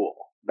of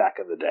school back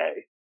in the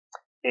day.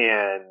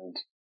 And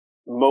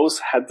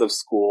most heads of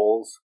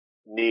schools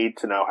need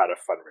to know how to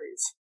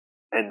fundraise.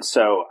 And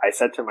so I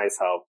said to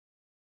myself,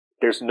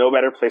 there's no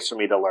better place for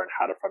me to learn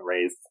how to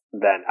fundraise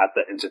than at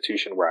the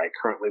institution where I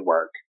currently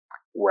work,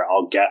 where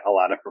I'll get a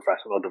lot of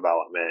professional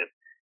development,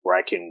 where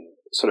I can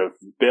sort of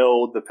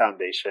build the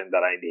foundation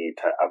that I need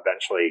to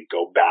eventually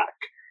go back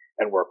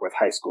and work with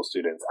high school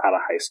students at a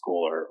high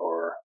school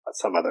or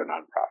some other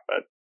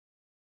nonprofit.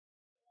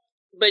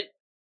 But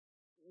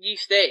you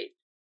stayed.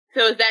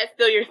 So is that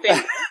still your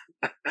thing?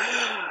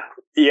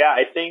 Yeah,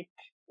 I think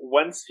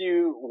once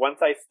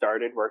I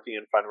started working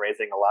in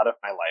fundraising, a lot of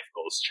my life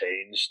goals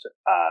changed.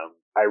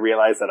 I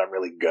realized that I'm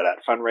really good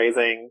at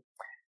fundraising,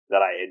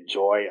 that I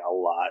enjoy a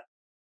lot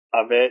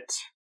of it.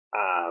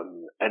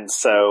 And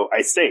so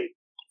I stayed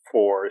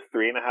for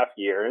 3.5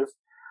 years,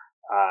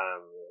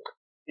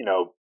 you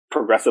know,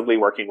 progressively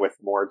working with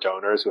more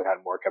donors who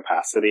had more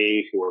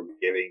capacity, who were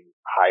giving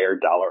higher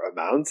dollar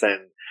amounts.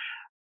 And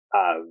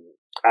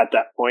at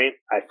that point,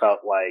 I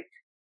felt like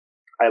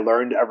I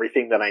learned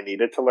everything that I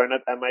needed to learn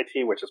at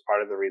MIT, which is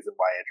part of the reason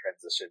why I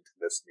transitioned to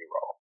this new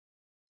role.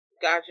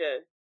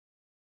 Gotcha.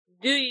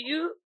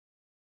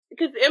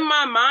 Because in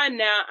my mind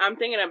now, I'm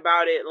thinking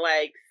about it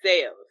like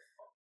sales.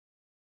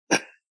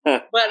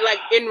 But like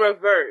in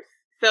reverse.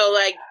 So,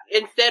 like,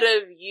 instead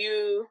of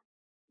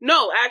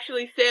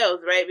actually sales,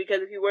 right?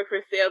 Because if you work for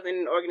sales in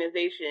an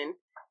organization,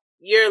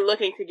 you're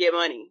looking to get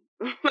money.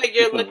 Like,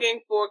 you're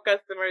looking for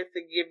customers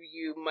to give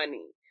you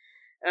money.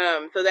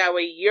 So that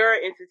way your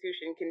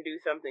institution can do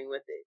something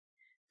with it.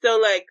 So,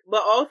 like,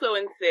 but also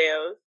in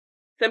sales,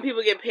 some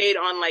people get paid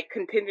on, like,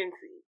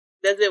 contingency.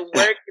 Does it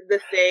work the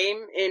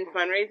same in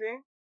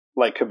fundraising?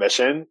 Like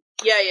commission?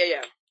 Yeah.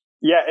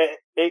 Yeah,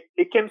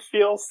 it can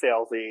feel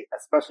salesy,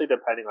 especially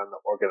depending on the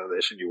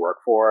organization you work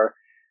for.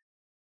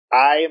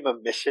 I am a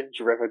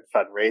mission-driven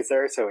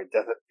fundraiser, so it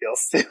doesn't feel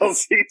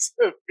salesy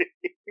to me.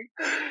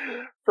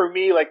 For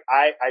me, like,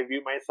 I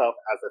view myself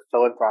as a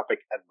philanthropic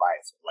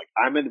advisor. Like,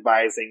 I'm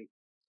advising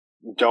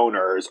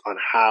donors on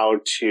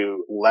how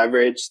to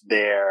leverage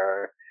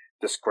their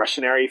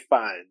discretionary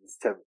funds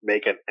to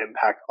make an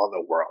impact on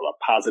the world, a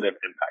positive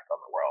impact on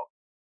the world.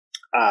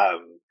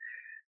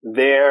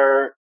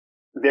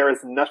 There is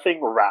nothing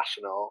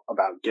rational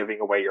about giving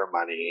away your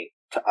money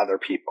to other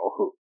people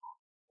who,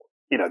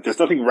 there's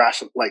nothing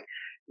rational, like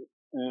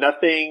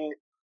nothing,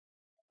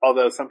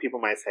 although some people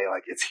might say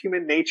like it's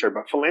human nature,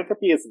 but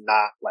philanthropy is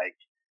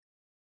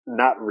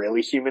not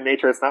really human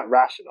nature. It's not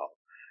rational.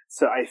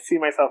 So I see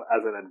myself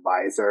as an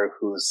advisor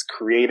who's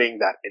creating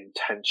that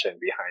intention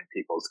behind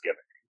people's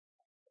giving.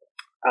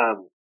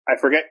 I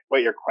forget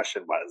what your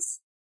question was.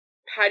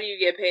 How do you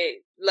get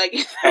paid? Like,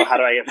 how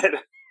do I get paid?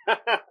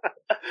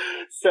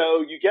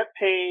 So you get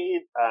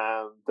paid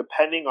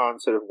depending on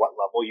sort of what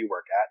level you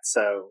work at.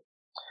 So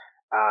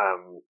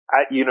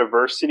at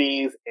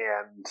universities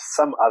and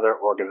some other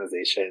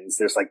organizations,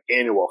 there's like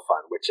annual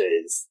fund, which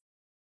is,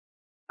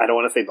 I don't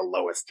want to say the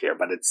lowest tier,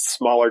 but it's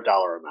smaller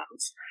dollar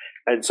amounts.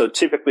 And so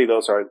typically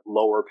those are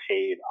lower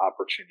paid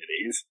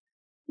opportunities.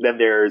 Then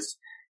there's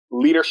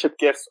leadership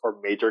gifts or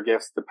major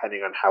gifts,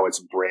 depending on how it's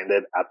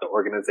branded at the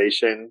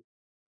organization.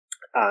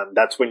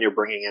 That's when you're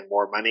bringing in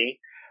more money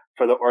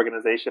for the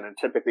organization. And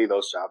typically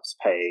those jobs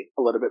pay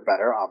a little bit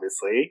better,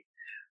 obviously.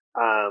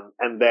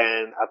 And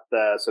then at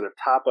the sort of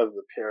top of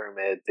the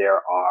pyramid, there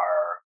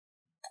are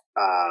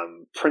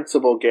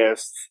principal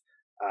gifts,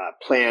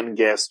 plan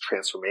gifts,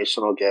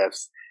 transformational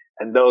gifts.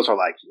 And those are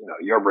like,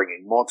 you're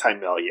bringing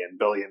multi-million,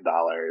 $billion,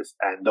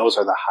 and those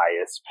are the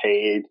highest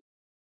paid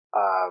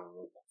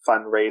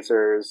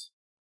fundraisers.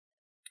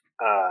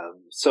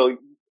 So,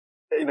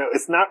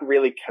 it's not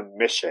really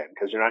commission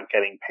because you're not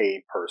getting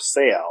paid per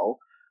sale,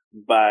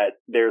 but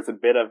there's a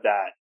bit of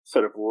that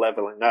sort of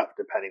leveling up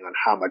depending on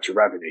how much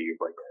revenue you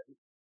bring in.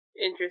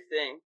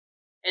 Interesting.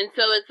 And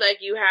so it's like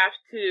you have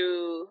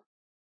to...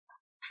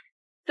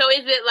 So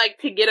is it like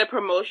to get a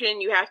promotion,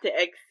 you have to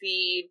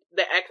exceed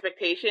the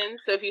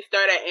expectations? So if you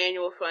start at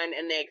annual fund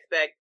and they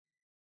expect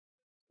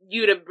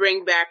you to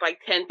bring back like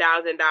 $10,000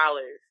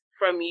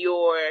 from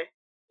your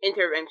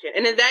intervention,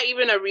 and is that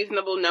even a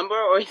reasonable number,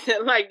 or is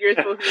it like you're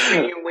supposed to be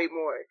bringing in way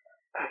more?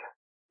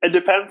 It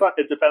depends on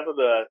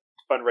the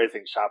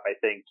fundraising shop. I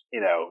think,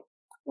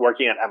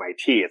 working at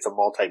MIT, it's a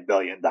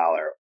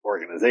multi-billion-dollar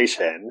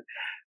organization.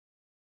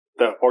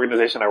 The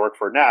organization I work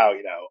for now,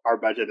 our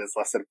budget is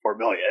less than $4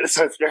 million,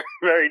 so it's very,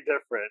 very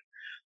different.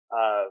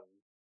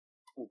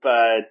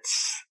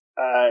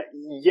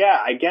 Yeah,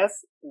 I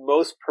guess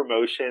most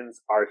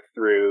promotions are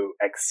through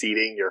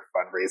exceeding your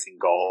fundraising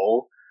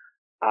goal,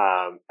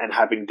 and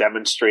having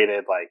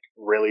demonstrated like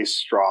really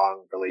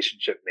strong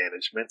relationship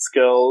management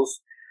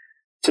skills.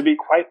 To be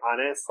quite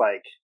honest,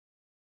 like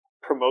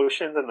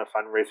promotions in the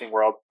fundraising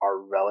world are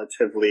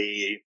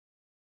relatively,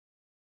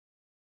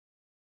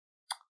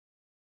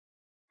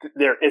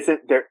 there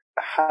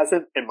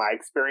hasn't, in my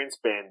experience,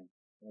 been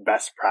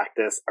best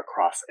practice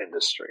across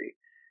industry.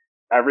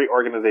 Every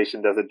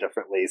organization does it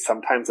differently.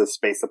 Sometimes it's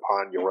based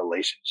upon your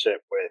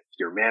relationship with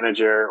your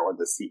manager or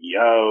the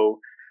CEO.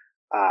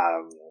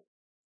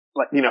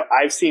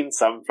 I've seen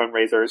some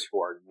fundraisers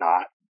who are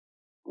not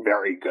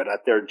very good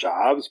at their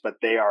jobs, but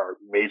they are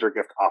major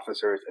gift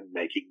officers and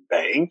making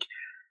bank.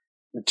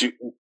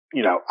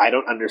 I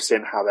don't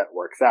understand how that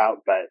works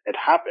out, but it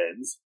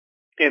happens.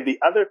 And the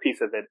other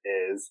piece of it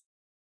is,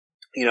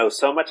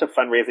 so much of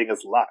fundraising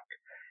is luck.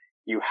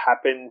 You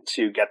happen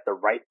to get the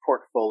right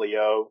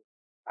portfolio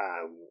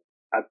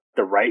at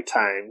the right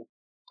time,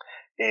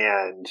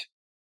 and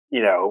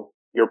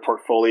your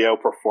portfolio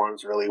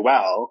performs really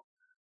well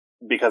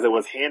because it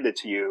was handed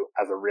to you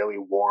as a really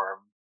warm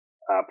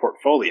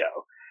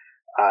portfolio.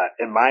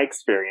 In my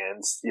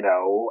experience,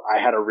 I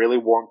had a really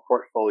warm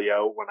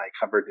portfolio when I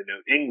covered in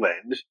New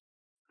England,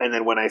 and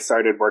then when I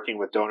started working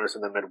with donors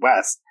in the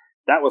Midwest,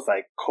 that was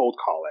like cold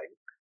calling.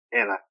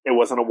 And it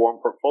wasn't a warm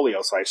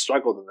portfolio, so I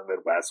struggled in the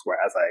Midwest,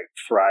 whereas I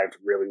thrived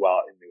really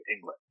well in New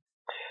England.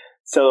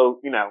 So,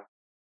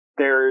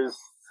 there's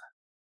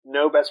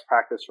no best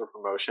practice for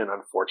promotion,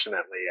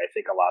 unfortunately. I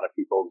think a lot of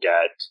people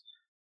get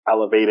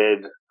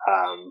elevated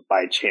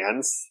by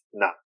chance,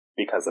 not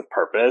because of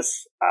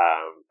purpose.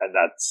 And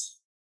that's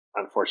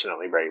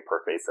unfortunately very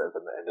pervasive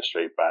in the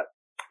industry, but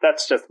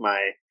that's just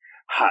my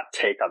hot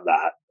take on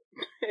that.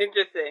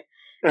 Interesting.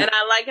 And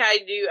I like how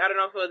I don't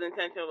know if it was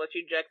intentional, but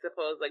you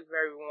juxtapose like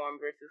very warm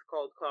versus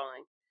cold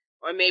calling.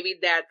 Or maybe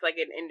that's like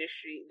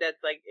industry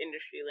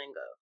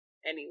lingo.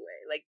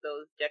 Anyway, like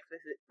those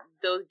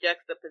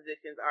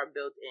juxtapositions are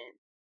built in.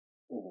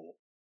 Mm-hmm.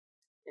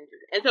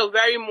 And so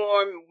very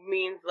more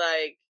means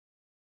like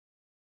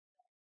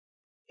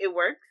it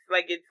works,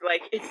 like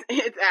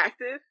it's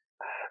active.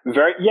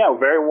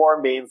 Very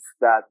warm means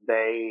that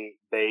they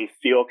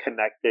feel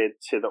connected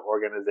to the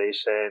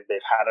organization.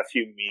 They've had a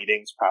few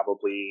meetings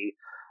probably.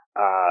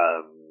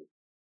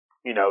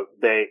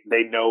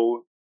 They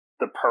know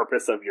the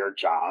purpose of your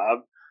job.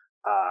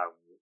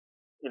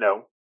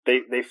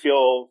 They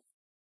feel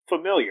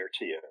familiar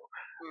to you.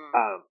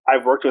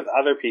 I've worked with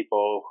other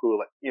people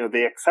who,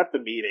 they accept the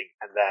meeting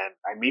and then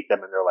I meet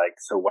them and they're like,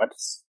 so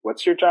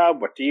what's your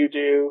job? What do you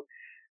do?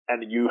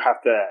 And you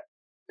have to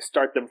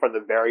start them from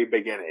the very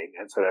beginning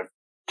and sort of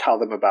tell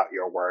them about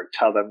your work,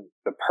 tell them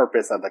the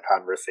purpose of the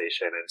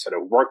conversation and sort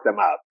of work them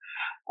up.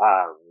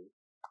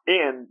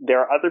 And there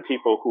are other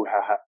people who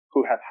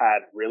have had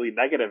really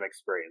negative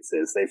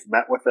experiences. They've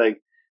met with a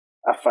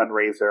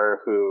fundraiser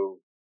who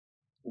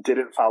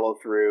didn't follow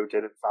through,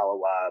 didn't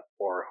follow up,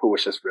 or who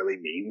was just really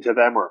mean to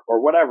them or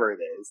whatever it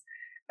is.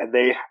 And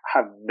they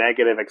have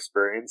negative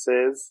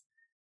experiences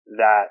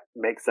that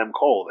makes them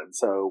cold. And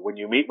so when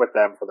you meet with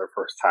them for their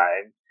first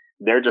time,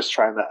 they're just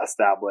trying to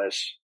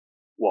establish,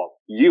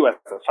 you as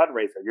a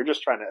fundraiser, you're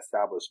just trying to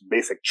establish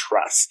basic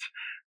trust.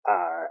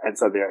 And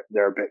so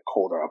they're a bit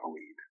colder of a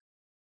lead.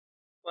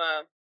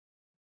 Wow.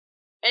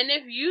 And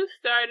if you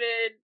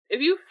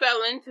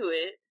fell into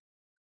it,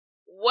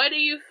 what do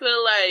you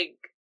feel like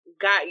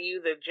got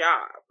you the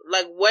job?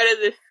 Like, what are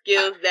the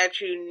skills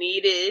that you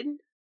needed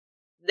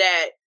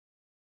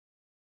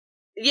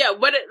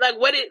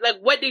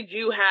what did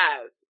you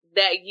have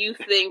that you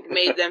think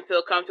made them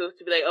feel comfortable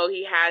to be like, oh,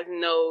 he has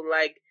no,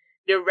 like,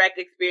 direct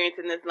experience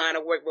in this line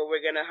of work, but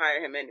we're going to hire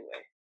him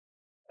anyway?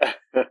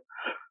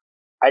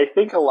 I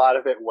think a lot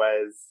of it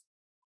was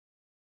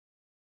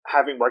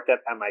having worked at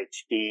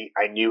MIT,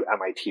 I knew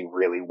MIT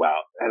really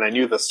well. And I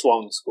knew the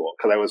Sloan School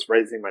because I was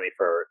raising money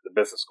for the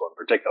business school in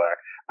particular.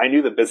 I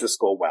knew the business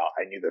school well.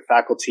 I knew the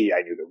faculty.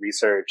 I knew the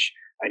research.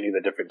 I knew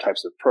the different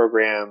types of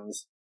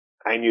programs.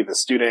 I knew the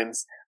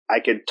students. I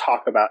could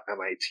talk about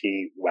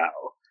MIT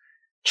well.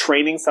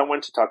 Training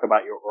someone to talk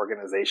about your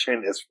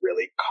organization is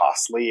really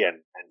costly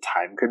and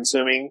time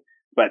consuming.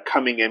 But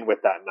coming in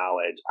with that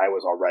knowledge, I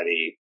was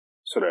already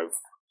sort of,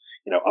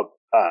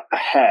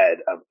 ahead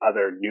of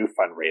other new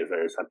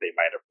fundraisers that they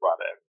might have brought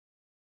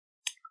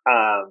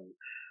in.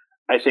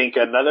 I think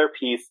another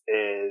piece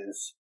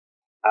is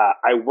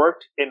I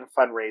worked in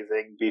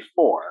fundraising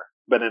before,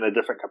 but in a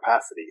different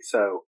capacity.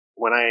 So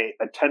when I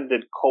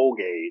attended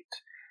Colgate,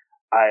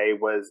 I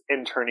was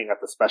interning at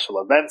the special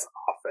events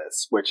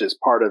office, which is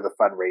part of the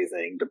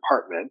fundraising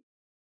department.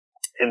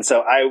 And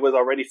so I was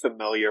already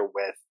familiar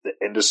with the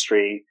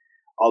industry,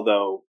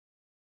 although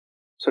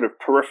sort of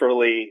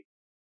peripherally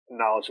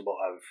knowledgeable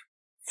of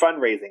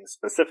fundraising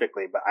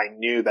specifically, but I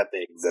knew that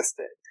they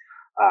existed.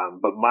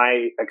 But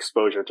my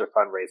exposure to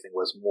fundraising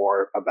was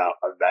more about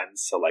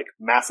events, so like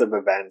massive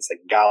events and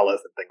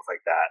galas and things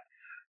like that.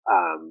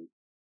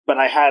 But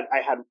I had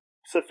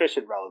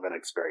sufficient relevant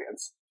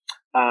experience.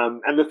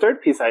 And the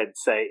third piece I'd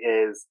say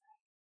is,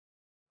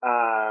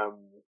 I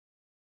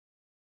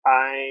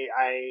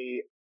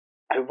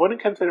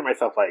wouldn't consider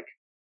myself like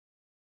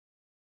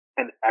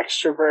an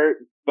extrovert,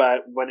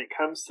 but when it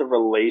comes to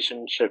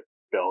relationship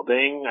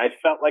building, I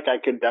felt like I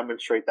could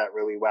demonstrate that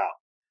really well.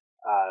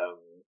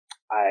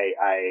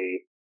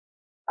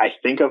 I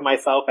think of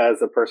myself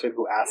as a person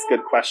who asks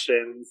good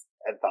questions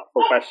and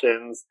thoughtful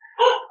questions.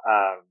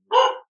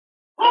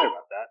 Sorry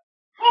about that.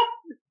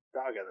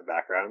 Dog in the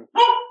background.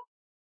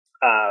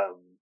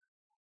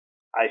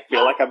 I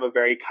feel like I'm a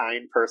very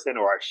kind person,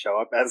 or I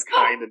show up as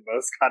kind in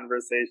most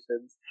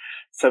conversations.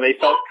 So they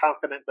felt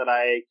confident that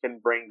I can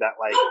bring that,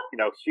 like,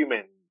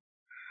 human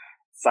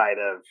side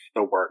of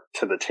the work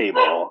to the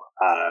table.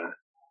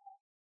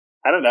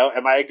 I don't know.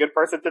 Am I a good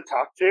person to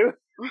talk to?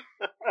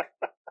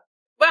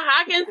 But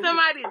how can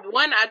somebody,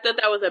 I thought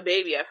that was a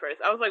baby at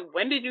first. I was like,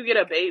 when did you get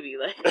a baby?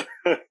 Like,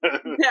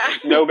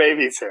 no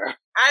babies here.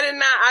 I did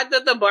not. I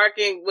thought the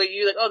barking,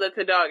 you like, oh, that's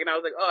a dog. And I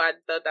was like, oh, I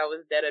thought that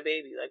was dead a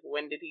baby. Like,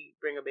 when did he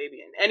bring a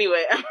baby in?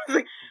 Anyway, I was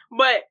like,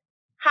 but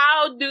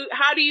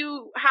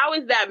how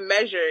is that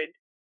measured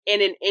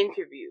in an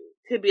interview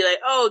to be like,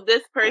 oh,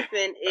 this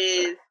person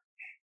is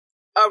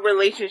a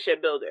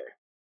relationship builder?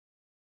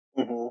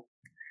 Mm-hmm.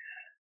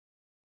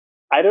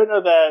 I don't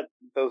know that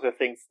those are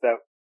things that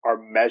are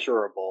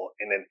measurable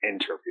in an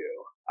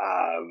interview.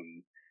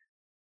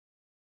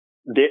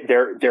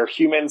 They're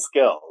human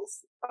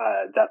skills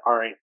that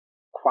aren't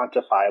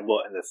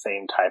quantifiable in the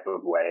same type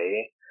of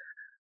way.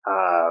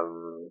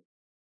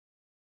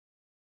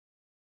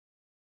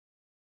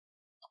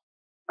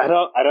 I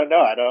don't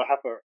know. I don't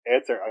have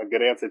a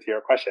good answer to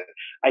your question.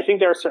 I think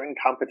there are certain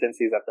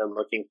competencies that they're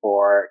looking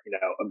for,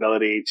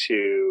 ability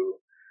to,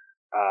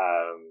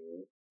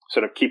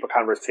 sort of keep a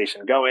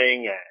conversation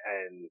going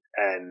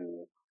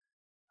and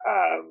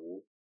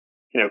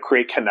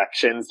create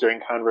connections during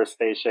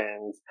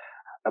conversations,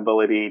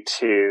 ability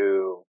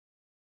to,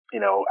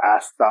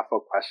 ask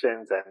thoughtful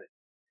questions and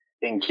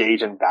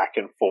engage in back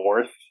and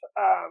forth.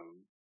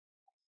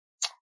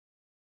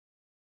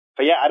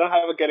 But yeah, I don't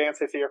have a good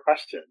answer to your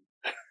question.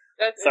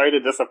 Sorry to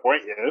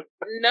disappoint you.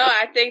 No,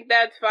 I think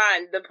that's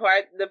fine.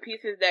 The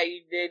pieces that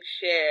you did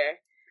share,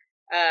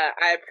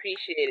 I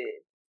appreciate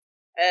it.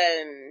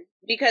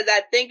 Because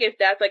I think if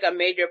that's like a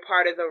major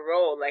part of the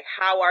role, like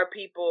how are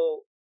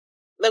people,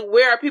 like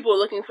where are people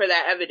looking for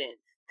that evidence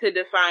to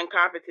define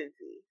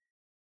competency?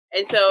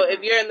 And so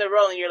if you're in the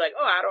role and you're like,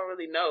 oh, I don't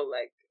really know,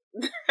 like,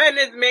 and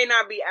it may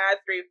not be as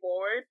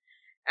straightforward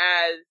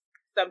as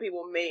some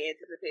people may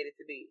anticipate it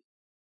to be.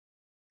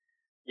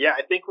 Yeah,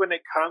 I think when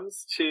it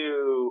comes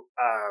to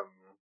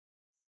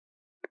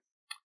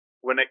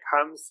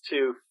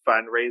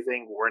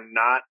fundraising, we're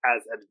not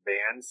as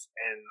advanced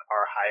in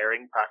our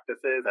hiring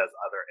practices as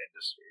other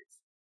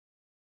industries.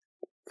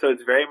 So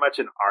it's very much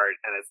an art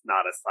and it's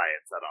not a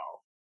science at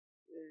all.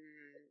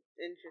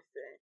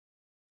 Interesting.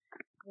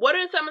 What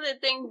are some of the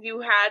things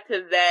you had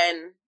to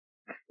then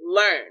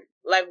learn?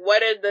 Like,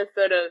 what are the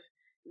sort of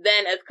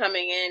then as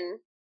coming in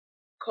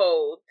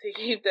cold, to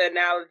keep the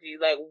analogy,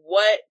 like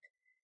what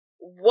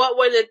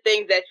were the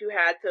things that you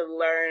had to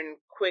learn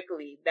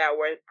quickly that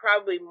were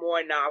probably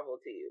more novel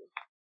to you?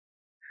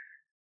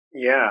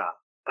 Yeah.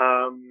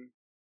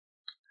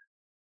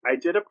 I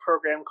did a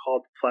program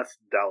called Plus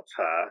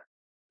Delta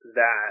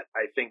that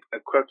I think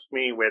equipped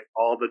me with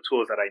all the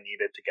tools that I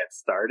needed to get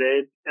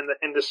started in the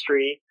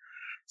industry.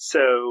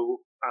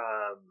 So,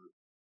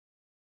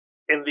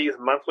 in these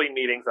monthly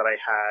meetings that I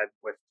had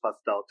with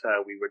Plus Delta,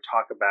 we would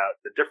talk about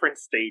the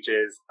different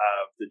stages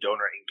of the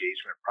donor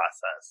engagement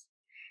process.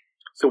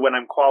 So when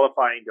I'm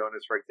qualifying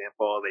donors, for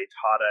example, they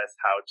taught us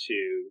how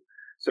to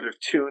sort of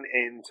tune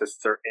in to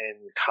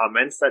certain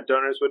comments that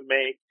donors would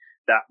make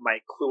that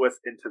might clue us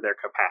into their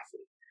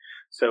capacity.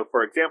 So,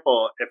 for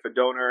example, if a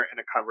donor in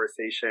a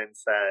conversation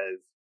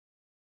says,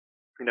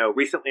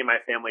 recently my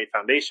family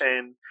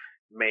foundation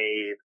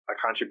made a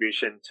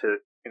contribution to,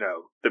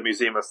 the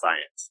Museum of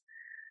Science.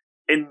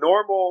 In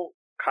normal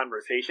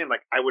conversation,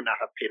 like I would not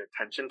have paid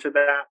attention to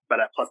that,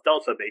 but at Plus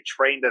Delta, they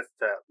trained us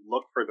to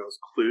look for those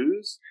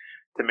clues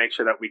to make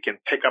sure that we can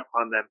pick up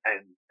on them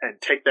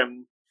and take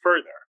them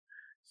further.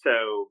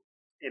 So,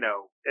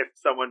 if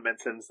someone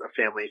mentions a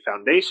family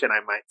foundation,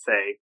 I might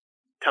say,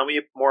 tell me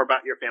more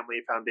about your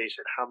family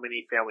foundation. How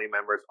many family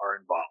members are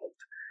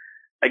involved?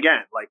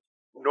 Again, like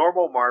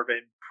normal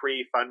Marvin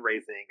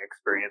pre-fundraising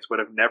experience would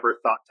have never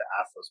thought to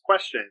ask those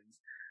questions.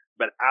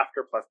 But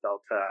after Plus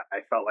Delta,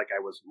 I felt like I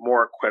was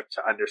more equipped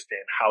to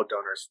understand how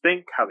donors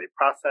think, how they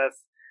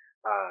process,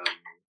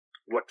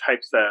 what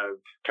types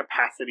of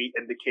capacity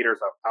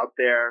indicators are out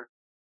there,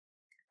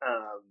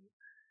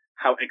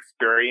 how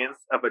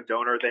experienced of a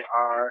donor they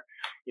are.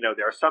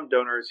 There are some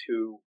donors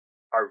who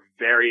are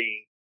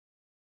very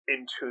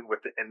in tune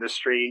with the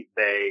industry.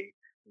 They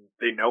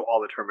know all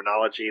the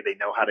terminology. They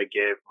know how to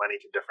give money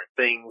to different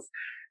things.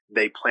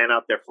 They plan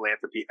out their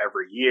philanthropy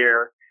every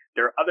year.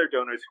 There are other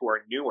donors who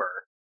are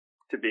newer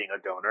to being a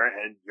donor,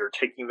 and you're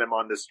taking them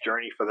on this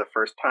journey for the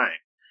first time.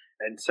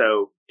 And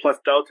so Plus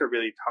Delta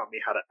really taught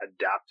me how to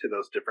adapt to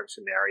those different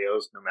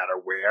scenarios, no matter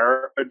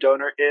where a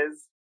donor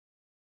is.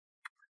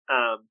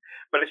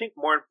 But I think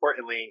more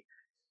importantly,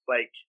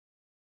 like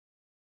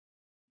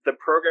the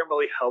program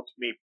really helped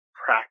me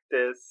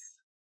practice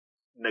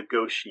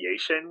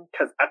negotiation,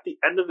 because at the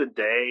end of the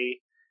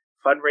day,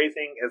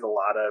 fundraising is a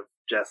lot of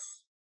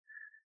just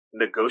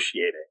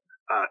negotiating,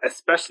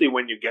 especially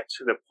when you get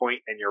to the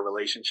point in your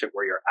relationship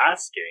where you're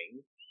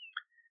asking.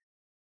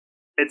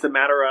 It's a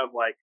matter of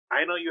like,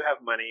 I know you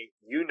have money,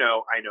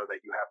 I know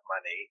that you have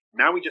money.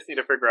 Now we just need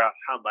to figure out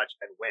how much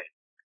and when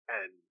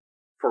and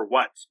for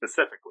what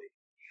specifically.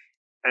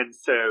 And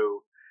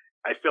so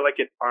I feel like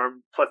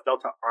Plus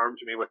Delta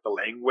armed me with the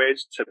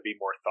language to be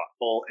more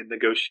thoughtful in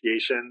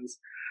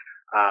negotiations.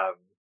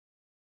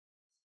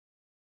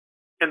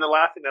 And the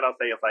last thing that I'll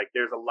say is like,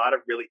 there's a lot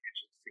of really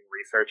interesting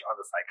research on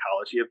the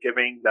psychology of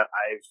giving that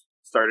I've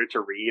started to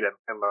read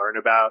and learn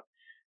about.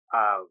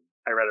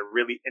 I read a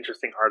really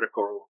interesting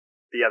article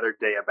the other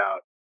day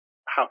about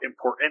how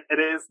important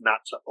it is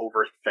not to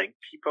overthink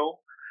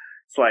people.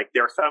 So like,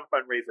 there are some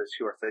fundraisers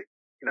who are saying,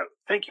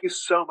 thank you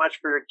so much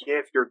for your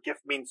gift. Your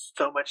gift means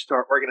so much to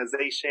our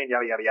organization,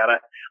 yada, yada,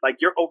 yada. Like,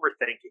 you're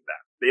overthinking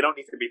that. They don't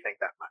need to be thanked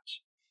that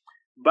much.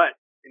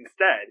 But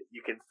instead,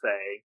 you can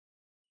say,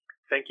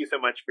 thank you so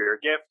much for your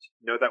gift.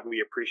 Know that we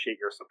appreciate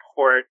your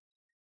support.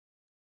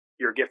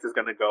 Your gift is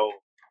going to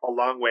go a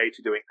long way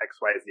to doing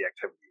XYZ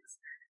activities.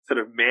 Sort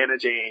of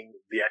managing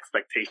the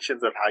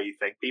expectations of how you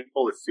thank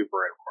people is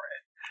super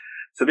important.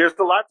 So there's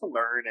a lot to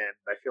learn, and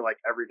I feel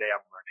like every day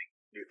I'm learning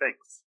new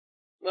things.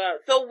 Well,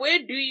 so where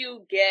do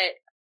you get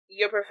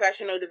your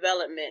professional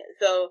development?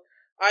 So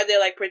are there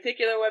like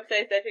particular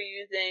websites that you're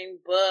using,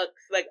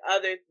 books, like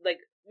others, like,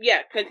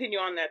 yeah, continue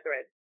on that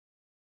thread.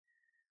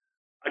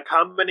 A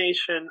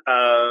combination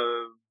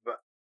of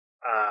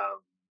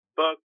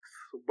books,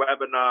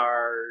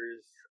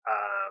 webinars,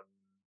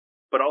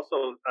 but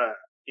also,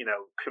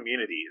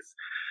 communities.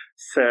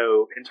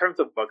 So in terms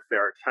of books,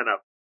 there are a ton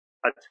of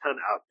a ton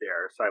out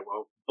there, so I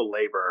won't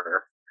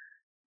belabor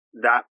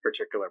that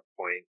particular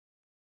point.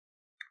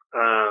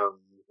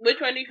 Which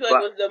one do you feel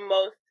like was the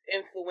most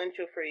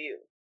influential for you?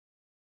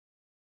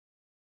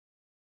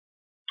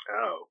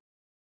 Oh.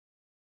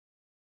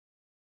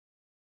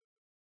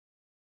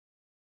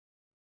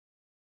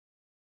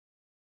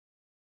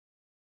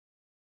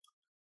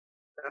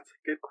 That's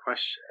a good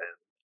question.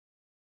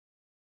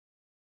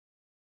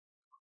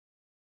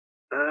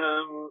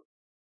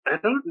 I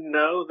don't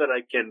know that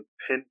I can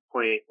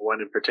pinpoint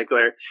one in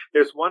particular.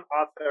 There's one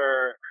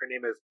author, her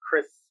name is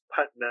Chris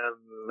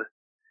Putnam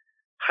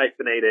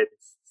hyphenated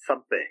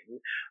something,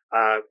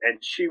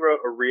 and she wrote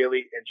a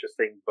really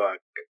interesting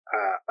book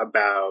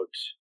about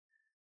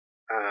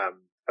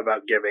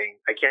giving.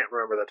 I can't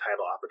remember the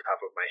title off the top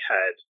of my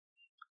head,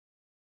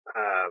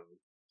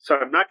 so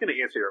I'm not going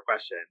to answer your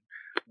question.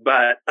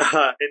 But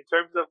in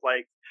terms of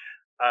like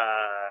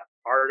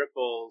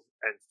articles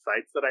and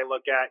sites that I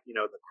look at,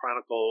 the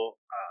Chronicle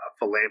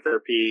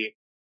Philanthropy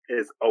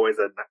is always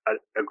a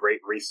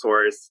great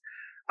resource.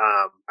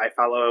 I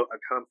follow a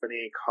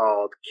company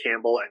called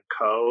Campbell and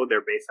Co.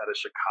 They're based out of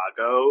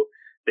Chicago.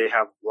 They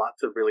have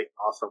lots of really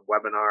awesome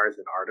webinars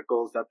and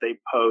articles that they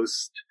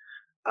post.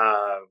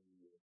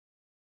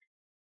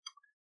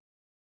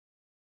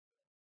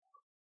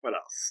 What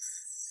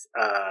else?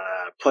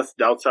 Plus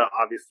Delta,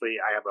 obviously,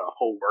 I have a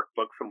whole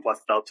workbook from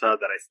Plus Delta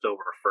that I still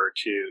refer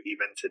to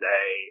even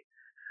today.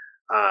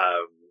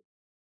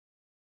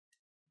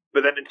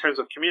 But then in terms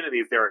of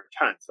communities, there are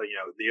tons. So,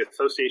 the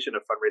Association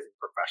of Fundraising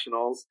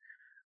Professionals,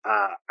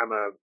 I'm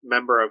a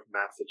member of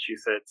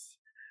Massachusetts.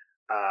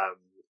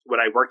 When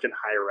I worked in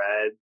higher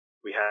ed,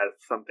 we had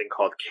something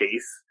called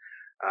CASE,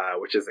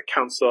 which is a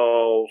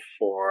council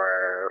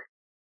for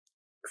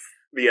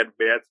the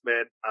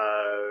advancement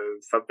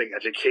of something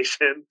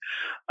education.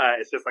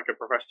 It's just like a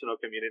professional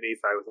community.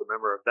 So I was a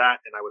member of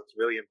that, and I was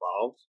really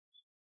involved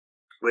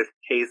with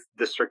CASE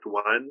District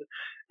 1.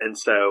 And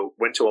so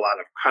went to a lot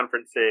of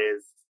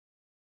conferences,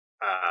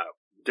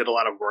 did a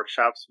lot of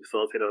workshops,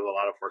 facilitated a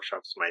lot of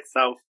workshops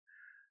myself.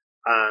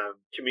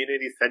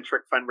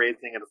 Community-centric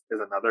fundraising is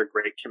another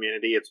great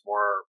community. It's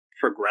more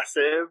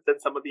progressive than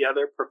some of the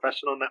other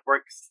professional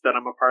networks that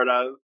I'm a part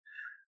of,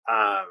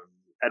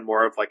 and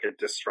more of like a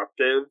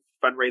disruptive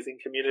fundraising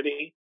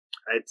community,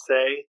 I'd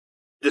say.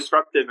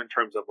 Disruptive in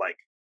terms of like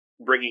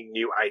bringing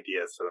new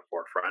ideas to the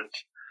forefront.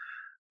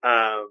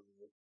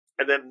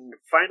 And then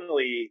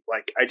finally,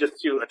 like I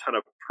just do a ton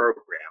of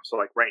programs. So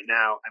like right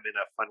now I'm in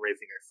a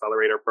fundraising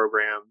accelerator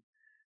program.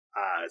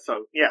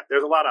 So yeah,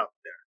 there's a lot out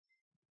there.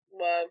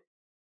 Well,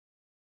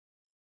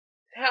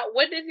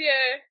 what does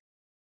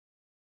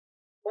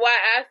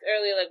I asked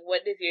earlier, like,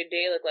 what does your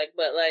day look like?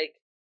 But like,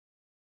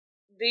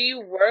 do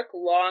you work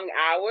long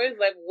hours?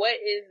 Like, what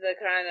is the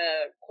kind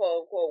of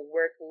quote unquote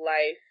work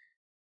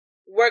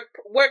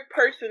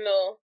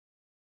personal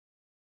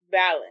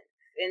balance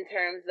in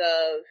terms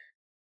of,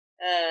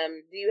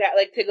 do you have,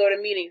 like, to go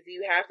to meetings, do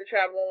you have to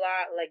travel a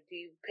lot? Like, do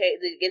you pay,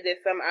 is there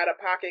some out of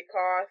pocket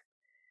cost?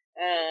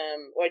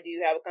 Or do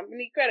you have a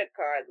company credit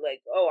card?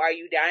 Like, are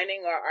you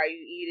dining or are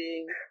you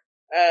eating,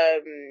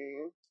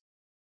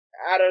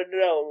 I don't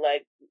know,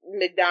 like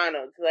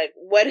McDonald's? Like,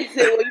 what is it?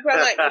 Well, you're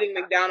probably not eating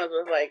McDonald's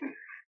with like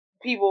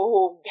people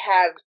who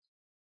have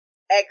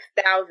X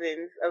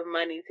thousands of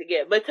money to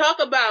give. But talk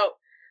about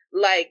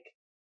like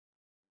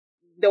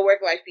the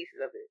work life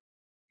pieces of it.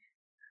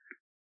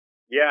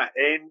 Yeah,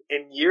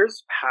 in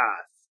years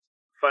past,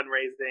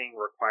 fundraising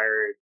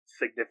required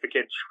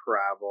significant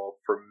travel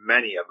for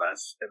many of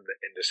us in the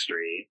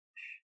industry.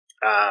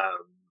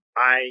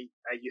 I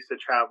used to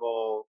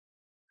travel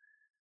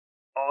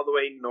all the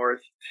way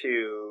north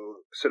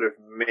to sort of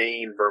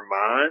Maine,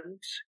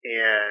 Vermont,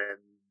 and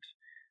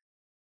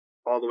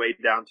all the way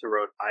down to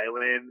Rhode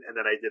Island, and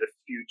then I did a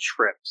few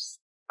trips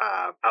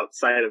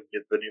outside of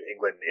the New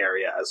England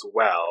area as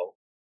well,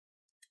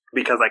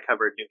 because I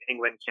covered New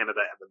England, Canada,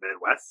 and the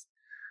Midwest.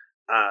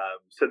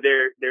 So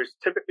there's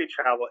typically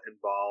travel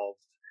involved.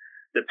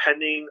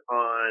 Depending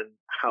on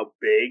how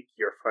big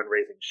your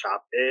fundraising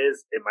shop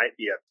is, it might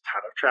be a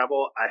ton of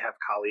travel. I have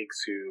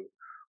colleagues who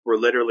were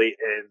literally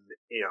in,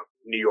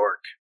 New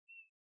York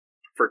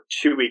for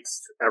 2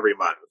 weeks every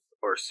month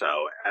or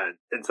so.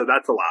 And so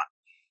that's a lot.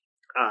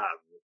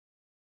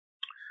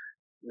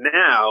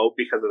 Now,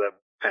 because of the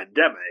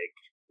pandemic,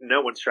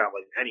 no one's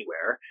traveling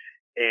anywhere.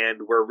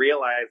 And we're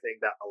realizing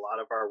that a lot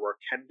of our work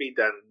can be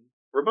done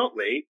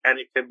remotely, and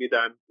it can be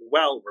done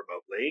well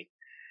remotely.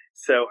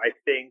 So I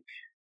think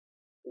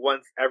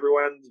once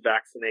everyone's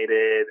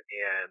vaccinated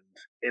and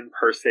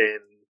in-person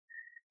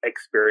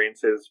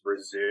experiences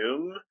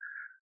resume,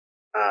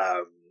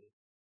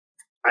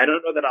 I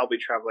don't know that I'll be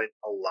traveling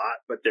a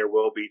lot, but there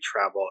will be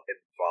travel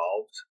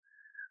involved,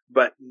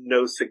 but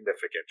no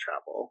significant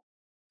travel.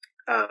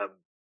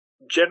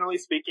 Generally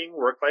speaking,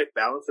 work-life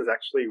balance is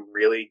actually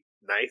really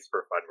nice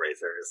for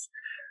fundraisers.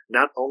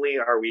 Not only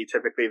are we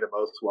typically the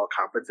most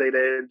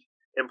well-compensated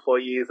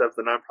employees of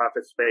the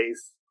nonprofit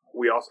space,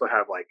 we also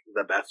have like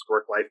the best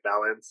work-life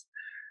balance,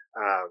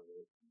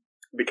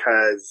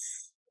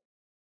 because,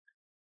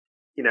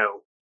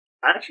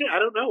 Actually, I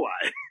don't know why.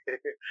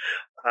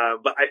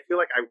 But I feel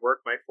like I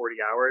work my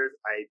 40 hours.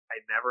 I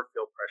never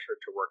feel pressure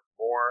to work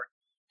more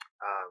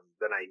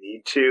than I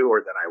need to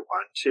or than I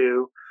want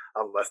to,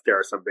 unless there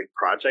are some big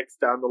projects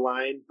down the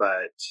line.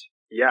 But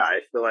yeah,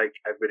 I feel like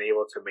I've been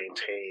able to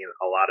maintain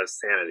a lot of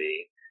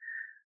sanity.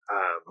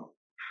 Um,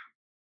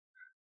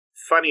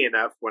 Funny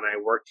enough, when I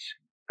worked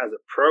as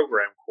a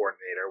program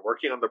coordinator,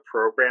 working on the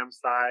program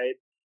side,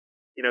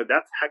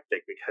 that's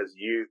hectic because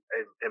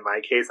in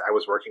my case, I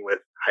was working with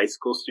high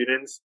school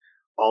students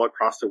all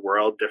across the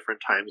world,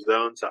 different time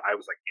zones. So I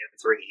was like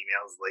answering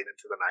emails late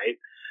into the night.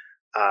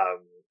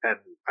 And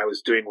I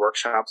was doing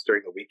workshops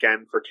during the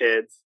weekend for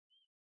kids.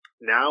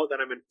 Now that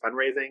I'm in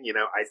fundraising,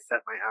 I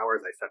set my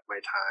hours, I set my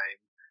time,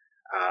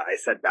 I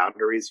set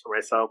boundaries for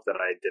myself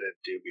that I didn't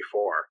do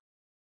before.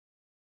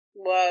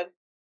 Well,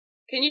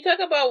 can you talk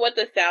about what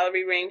the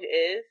salary range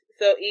is?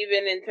 So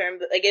even in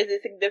terms of, like, is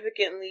it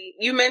significantly,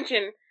 you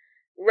mentioned,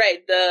 right,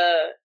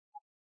 the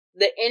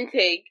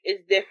intake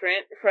is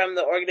different from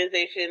the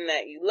organization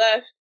that you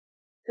left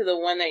to the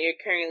one that you're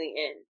currently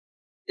in.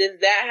 Does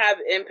that have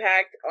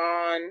impact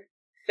on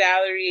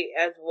salary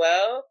as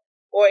well?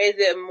 Or is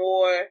it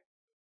more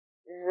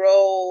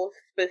role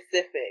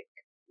specific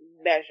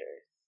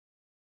measures?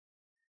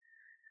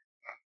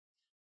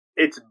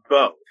 It's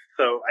both.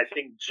 So I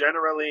think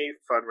generally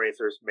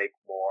fundraisers make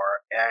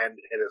more, and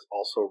it is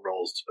also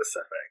role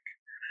specific.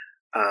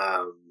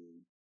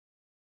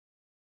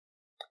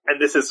 And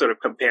this is sort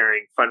of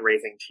comparing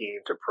fundraising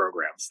team to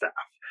program staff.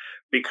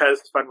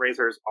 Because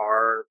fundraisers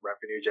are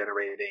revenue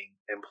generating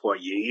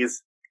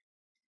employees,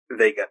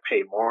 they get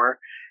paid more.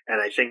 And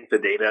I think the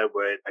data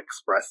would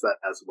express that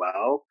as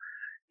well.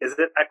 Is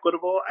it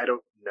equitable? I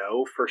don't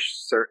know for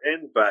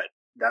certain, but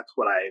that's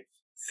what I've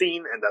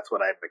seen and that's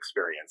what I've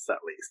experienced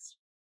at least.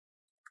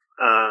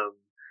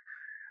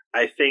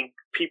 I think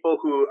people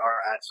who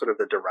are at sort of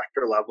the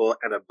director level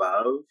and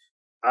above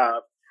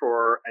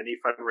for any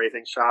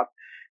fundraising shop,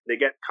 they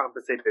get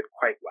compensated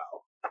quite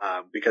well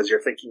because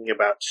you're thinking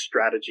about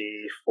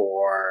strategy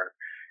for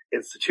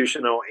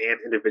institutional and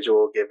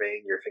individual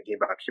giving. You're thinking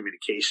about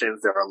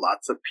communications. There are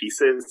lots of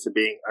pieces to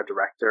being a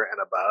director and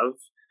above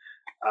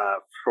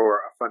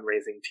for a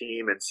fundraising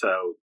team. And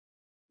so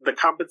the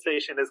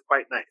compensation is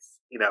quite nice.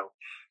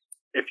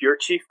 If you're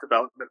chief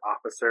development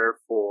officer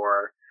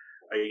for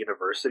a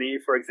university,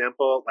 for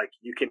example, like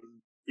you can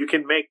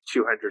make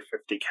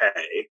 250K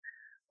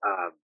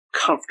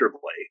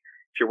comfortably.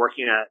 If you're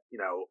working at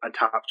a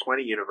top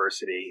 20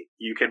 university,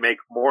 you can make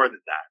more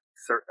than that,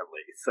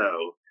 certainly.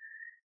 So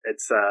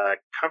it's a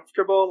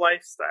comfortable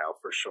lifestyle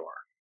for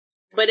sure.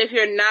 But if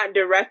you're not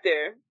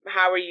director,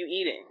 how are you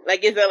eating?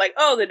 Like, is it like,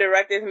 oh, the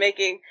director's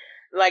making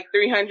like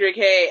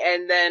 300K,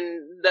 and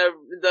then the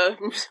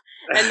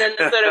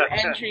sort of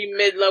entry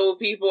mid-level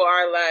people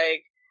are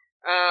like,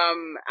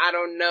 I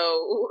don't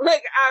know,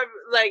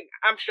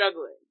 I'm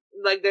struggling.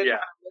 Like they're trying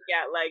to look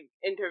at like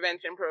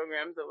intervention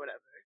programs or whatever.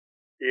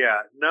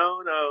 Yeah,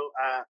 no,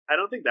 I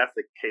don't think that's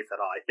the case at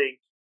all. I think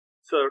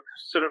so,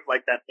 sort of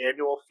like that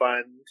annual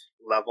fund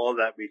level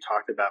that we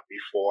talked about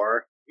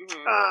before.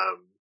 Mm-hmm.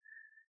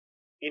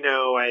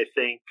 I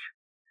think,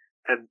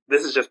 and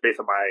this is just based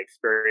on my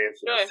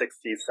experience in the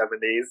 60s,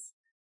 70s.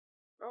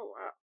 Oh,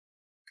 wow.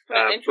 For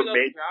an entry-level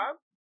job?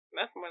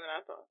 That's more than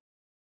I thought.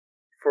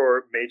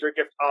 For major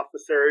gift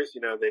officers,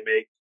 they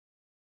make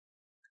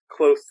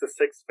close to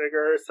six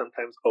figures,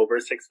 sometimes over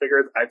six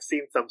figures. I've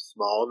seen some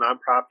small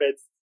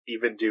nonprofits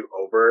even do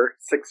over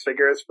six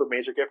figures for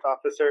major gift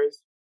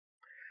officers.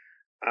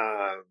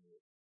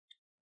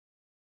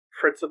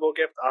 Principal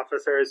gift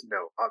officers,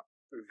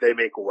 they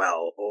make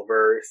well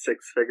over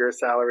six-figure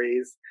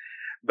salaries.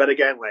 But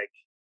again, like,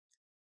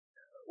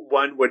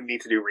 one would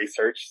need to do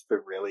research to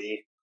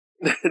really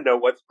know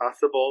what's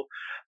possible.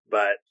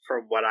 But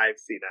from what I've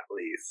seen, at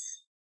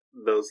least,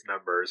 those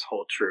numbers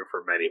hold true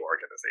for many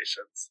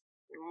organizations.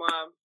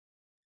 Wow.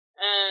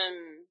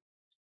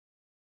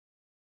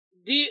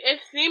 It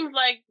seems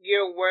like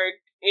your work,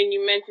 and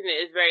you mentioned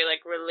it, is very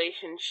like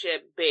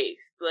relationship based.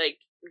 Like,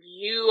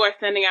 you are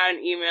sending out an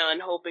email and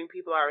hoping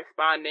people are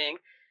responding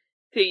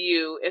to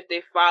you. If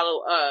they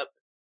follow up,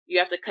 you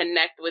have to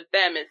connect with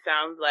them, it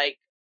sounds like,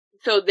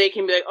 so they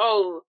can be like,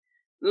 oh,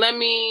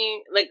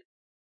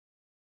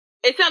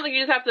 it sounds like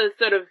you just have to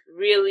sort of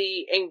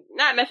really,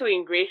 not necessarily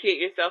ingratiate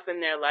yourself in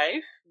their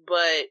life,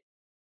 but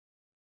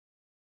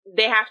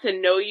they have to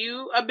know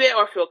you a bit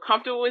or feel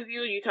comfortable with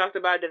you. You talked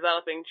about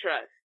developing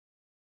trust.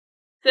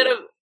 Sort of,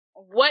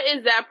 what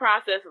is that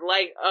process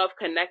like of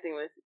connecting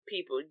with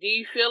people? Do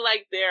you feel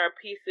like there are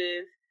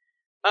pieces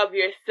of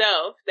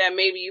yourself that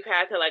maybe you've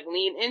had to like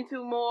lean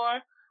into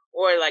more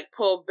or like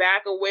pull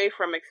back away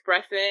from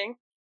expressing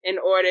in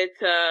order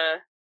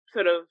to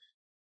sort of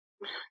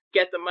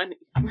get the money?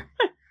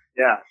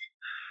 Yeah.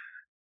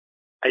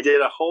 I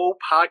did a whole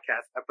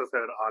podcast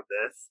episode on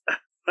this.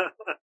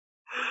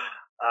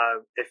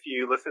 If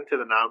you listen to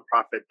the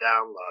Nonprofit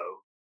Down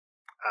Low,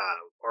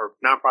 or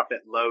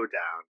Nonprofit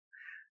Lowdown,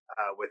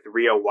 with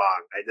Rio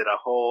Wong, I did a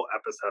whole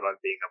episode on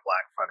being a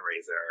Black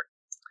fundraiser.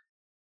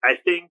 I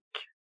think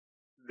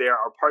there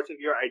are parts of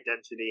your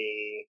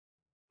identity,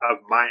 of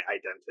my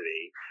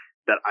identity,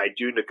 that I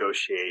do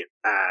negotiate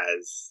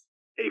as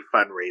a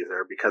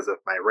fundraiser because of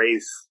my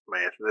race,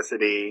 my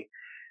ethnicity,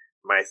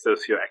 my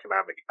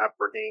socioeconomic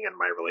upbringing, and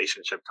my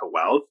relationship to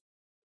wealth.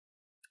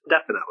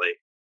 Definitely.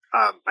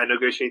 I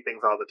negotiate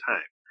things all the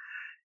time.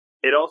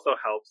 It also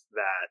helps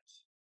that,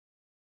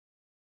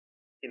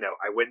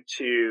 I went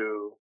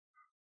to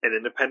an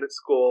independent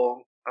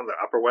school on the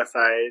Upper West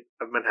Side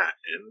of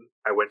Manhattan.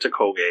 I went to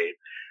Colgate.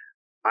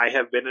 I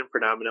have been in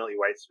predominantly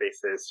white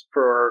spaces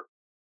for,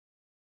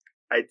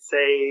 I'd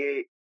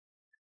say,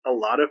 a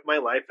lot of my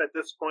life at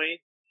this point.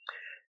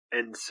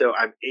 And so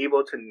I'm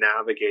able to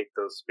navigate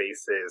those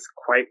spaces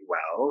quite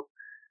well.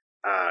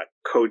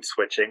 Code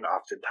switching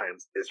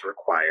oftentimes is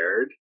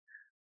required.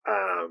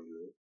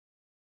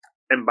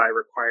 And by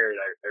required,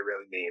 I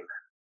really mean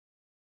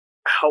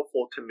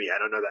helpful to me. I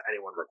don't know that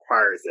anyone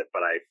requires it,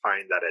 but I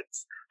find that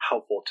it's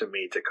helpful to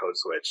me to code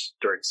switch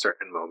during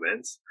certain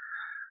moments.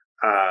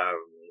 But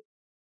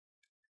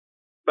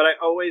I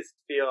always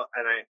feel,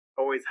 and I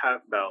always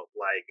have felt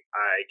like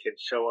I can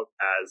show up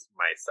as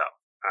myself.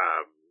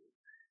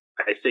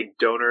 I think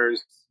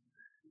donors,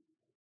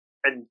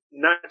 and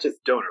not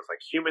just donors,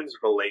 like humans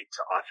relate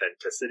to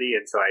authenticity.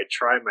 And so I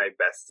try my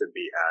best to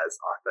be as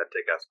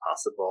authentic as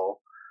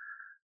possible.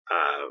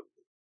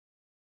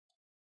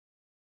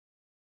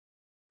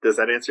 Does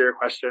that answer your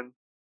question?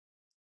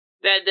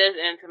 That does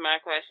answer my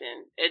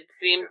question. It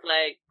seems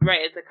like,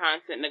 right, it's a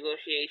constant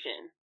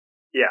negotiation.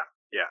 Yeah.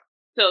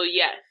 So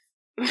yes,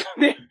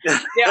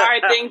 there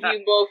are things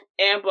you both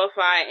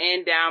amplify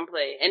and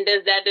downplay. And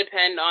does that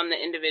depend on the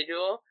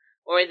individual?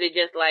 Or is it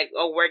just like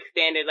a work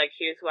standard, like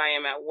here's who I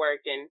am at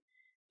work, and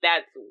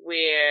that's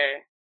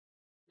where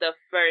the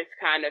first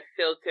kind of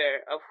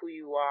filter of who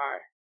you are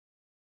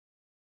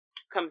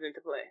comes into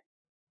play?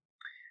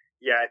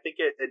 Yeah, I think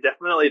it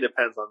definitely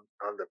depends on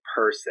the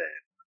person.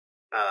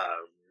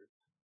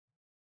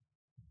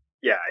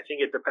 Yeah, I think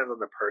it depends on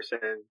the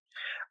person.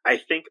 I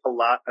think a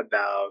lot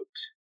about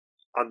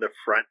on the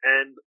front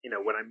end,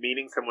 when I'm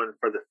meeting someone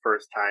for the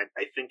first time,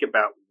 I think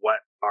about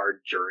what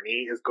our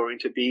journey is going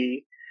to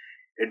be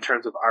in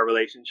terms of our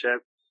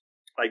relationship.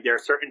 Like, there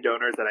are certain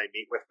donors that I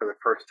meet with for the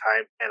first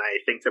time, and I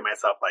think to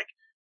myself, like,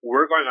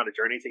 we're going on a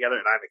journey together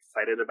and I'm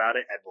excited about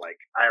it. And like,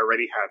 I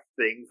already have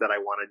things that I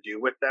want to do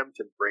with them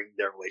to bring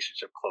their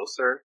relationship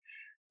closer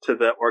to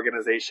the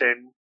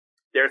organization.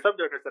 There are some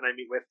donors that I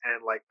meet with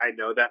and like, I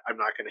know that I'm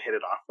not going to hit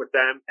it off with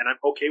them, and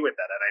I'm okay with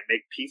that. And I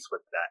make peace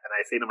with that. And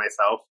I say to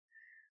myself,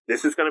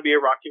 this is going to be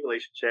a rocky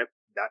relationship.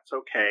 That's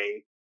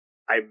okay.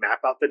 I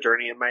map out the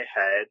journey in my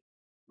head,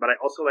 but I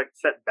also like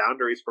set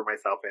boundaries for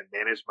myself and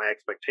manage my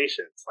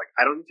expectations. Like,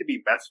 I don't need to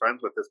be best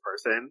friends with this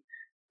person.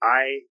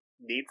 I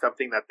need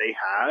something that they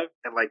have,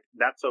 and like,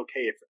 that's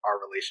okay if our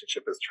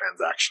relationship is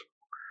transactional.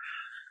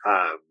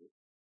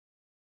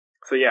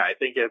 So yeah, I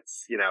think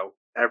it's,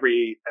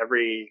 every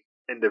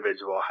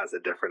individual has a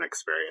different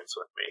experience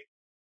with me.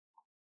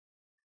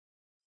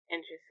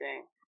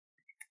 Interesting.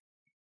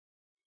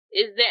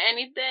 Is there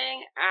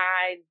anything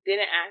I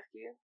didn't ask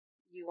you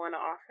want to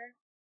offer?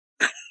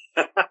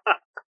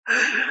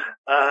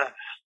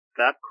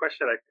 That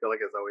question I feel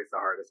like is always the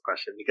hardest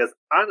question, because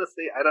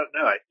honestly, I don't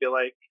know. I feel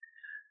like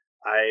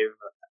I've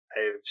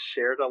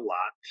shared a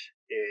lot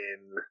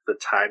in the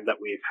time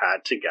that we've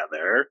had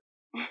together.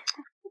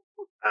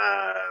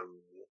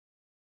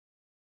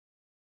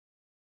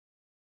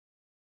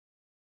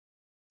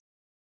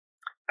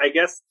 I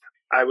guess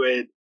I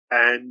would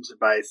end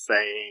by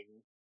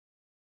saying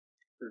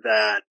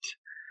that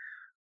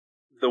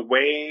the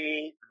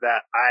way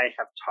that I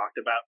have talked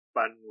about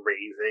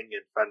fundraising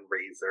and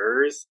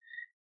fundraisers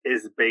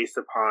is based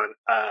upon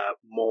a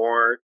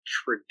more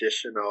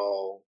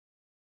traditional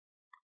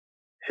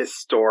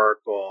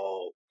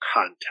historical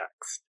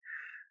context.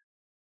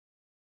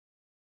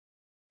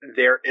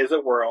 There is a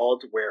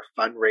world where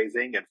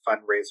fundraising and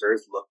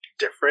fundraisers look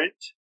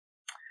different.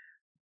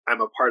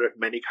 I'm a part of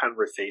many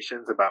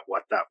conversations about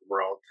what that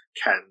world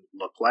can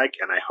look like,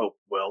 and I hope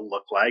will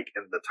look like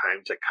in the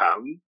time to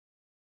come.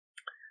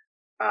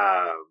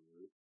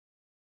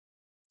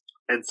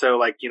 And so,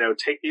 like,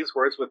 take these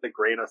words with a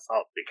grain of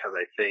salt, because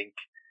I think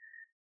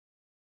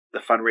the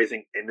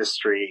fundraising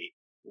industry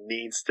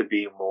needs to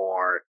be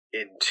more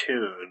in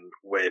tune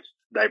with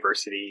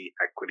diversity,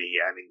 equity,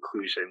 and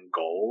inclusion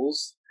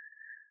goals.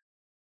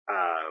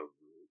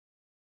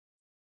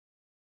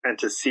 And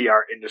to see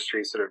our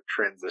industry sort of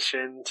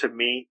transition to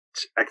meet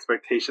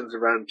expectations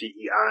around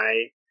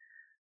DEI,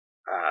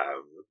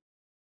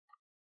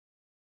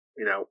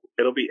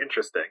 it'll be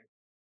interesting.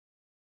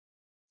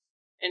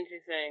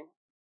 Interesting.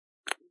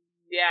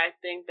 Yeah, I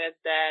think that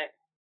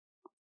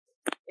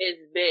is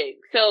big.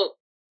 So,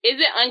 is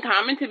it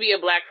uncommon to be a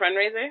Black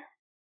fundraiser?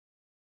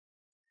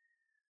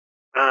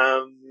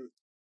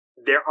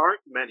 There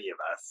aren't many of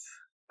us.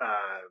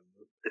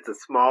 It's a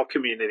small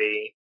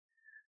community,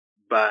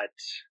 but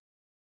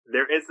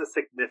there is a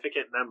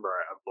significant number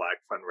of Black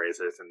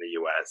fundraisers in the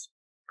U.S.,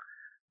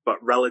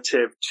 but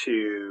relative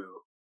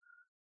to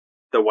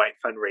the white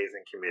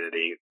fundraising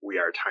community, we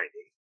are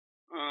tiny.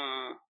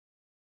 Mm.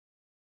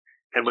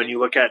 And when you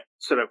look at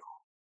sort of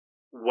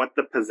what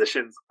the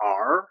positions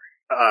are,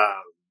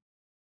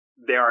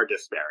 there are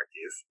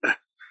disparities.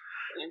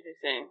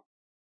 Interesting.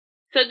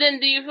 So then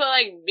do you feel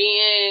like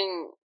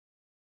being,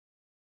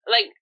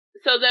 like,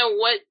 so then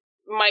what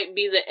might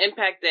be the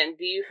impact then?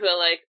 Do you feel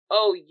like,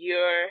 oh,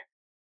 you're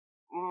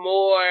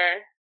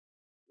more,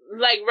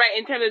 like, right,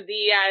 in terms of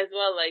DEI as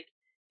well, like,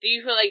 do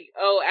you feel like,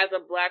 oh, as a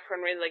Black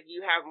fundraiser, like,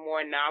 you have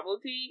more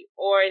novelty?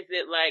 Or is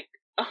it like,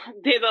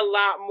 there's a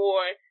lot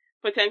more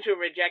potential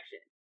rejection?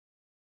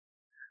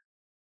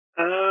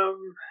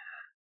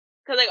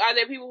 Because, like, are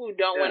there people who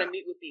don't want to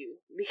meet with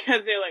you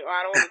because they're like, oh,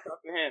 I don't want to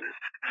talk to him?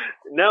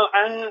 No,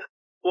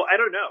 well, I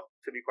don't know,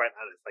 to be quite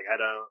honest. Like,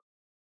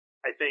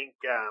 I think,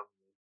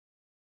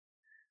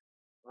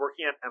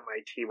 working at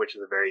MIT, which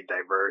is a very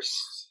diverse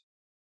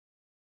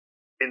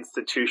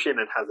institution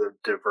and has a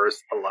diverse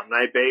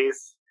alumni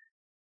base,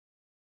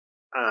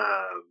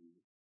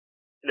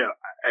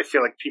 I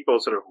feel like people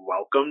sort of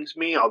welcomed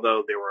me,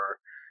 although there were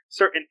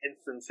certain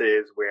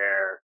instances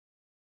where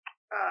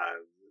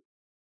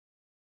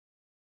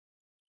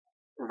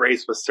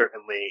race was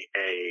certainly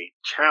a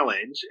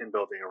challenge in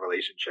building a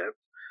relationship.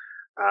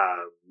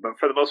 But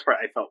for the most part,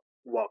 I felt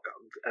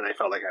welcomed and I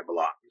felt like I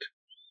belonged.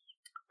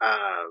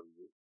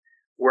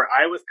 Where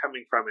I was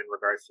coming from in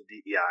regards to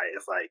DEI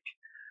is like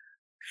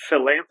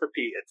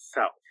philanthropy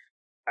itself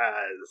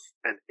as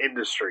an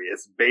industry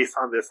is based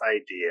on this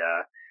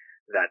idea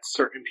that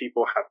certain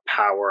people have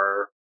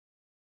power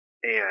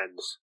and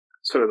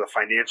sort of the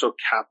financial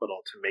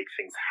capital to make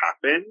things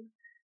happen.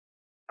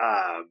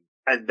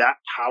 And that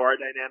power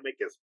dynamic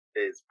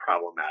is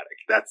problematic.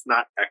 That's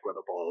not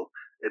equitable.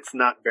 It's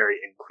not very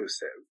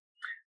inclusive.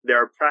 There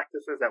are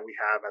practices that we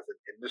have as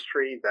an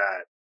industry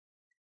that,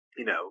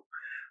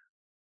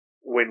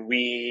 when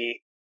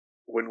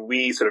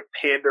we sort of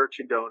pander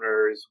to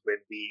donors, when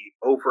we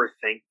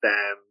overthink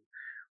them,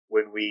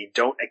 when we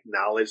don't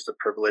acknowledge the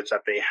privilege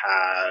that they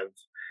have,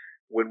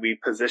 when we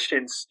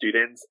position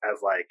students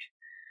as like,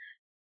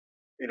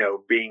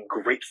 being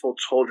grateful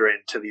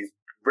children to these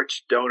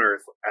rich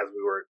donors, as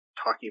we were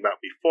talking about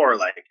before,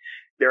 like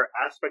there are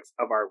aspects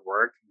of our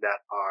work that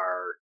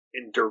are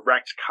in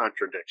direct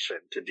contradiction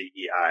to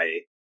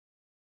DEI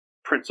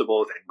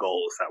principles and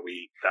goals that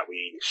we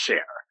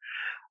share.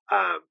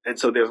 And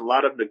so there's a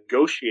lot of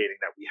negotiating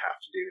that we have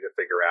to do to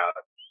figure out,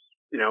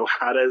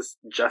 how does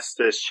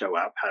justice show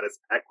up? How does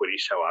equity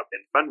show up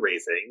in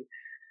fundraising?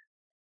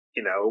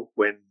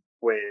 When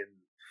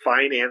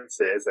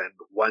finances and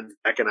one's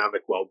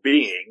economic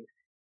well-being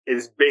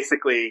is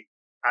basically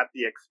at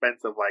the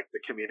expense of like the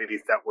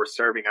communities that we're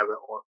serving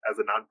as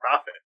a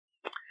nonprofit.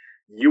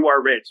 You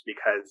are rich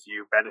because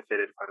you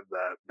benefited from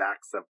the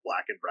backs of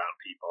Black and brown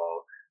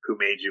people who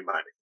made you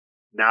money.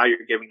 Now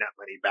you're giving that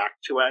money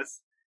back to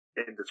us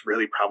in this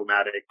really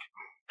problematic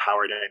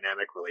power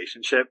dynamic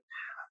relationship.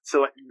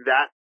 So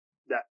that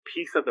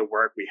piece of the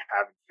work we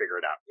haven't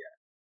figured out yet.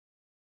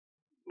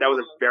 That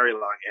was a very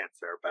long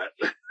answer, but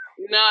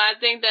no, I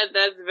think that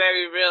that's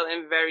very real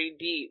and very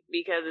deep,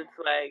 because it's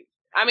like,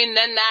 I mean,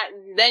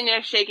 then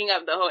you're shaking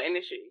up the whole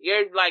industry.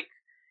 You're like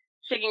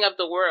shaking up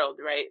the world,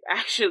 right?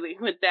 Actually,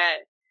 with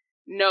that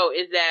note,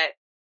 is that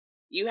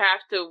you have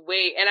to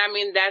wait, and I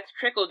mean that's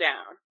trickle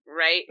down,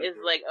 right? Mm-hmm. It's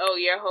like, oh,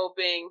 you're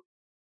hoping,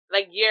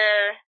 like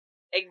your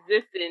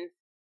existence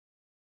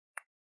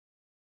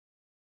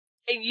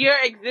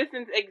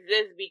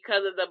exists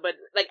because of but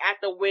like at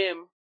the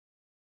whim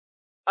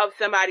of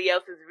somebody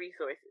else's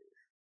resources.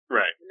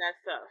 Right. And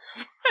that's tough.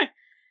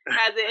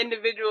 As an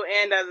individual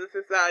and as a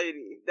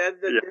society. That's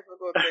the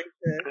difficult thing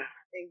to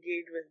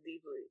engage with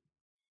deeply.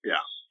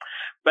 Yeah.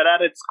 But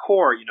at its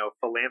core,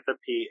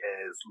 philanthropy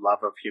is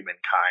love of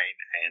humankind.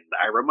 And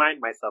I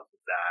remind myself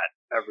of that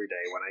every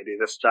day when I do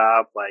this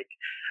job. Like,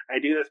 I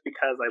do this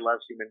because I love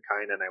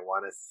humankind and I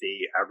want to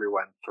see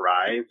everyone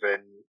thrive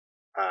in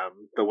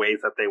the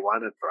ways that they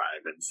want to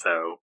thrive. And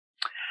so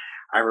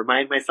I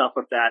remind myself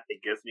of that.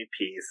 It gives me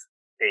peace.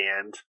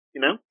 And,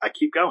 I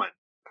keep going.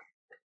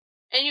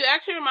 And you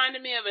actually reminded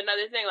me of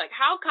another thing. Like,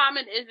 how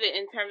common is it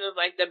in terms of,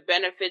 like, the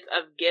benefits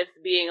of gifts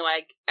being,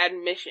 like,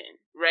 admission,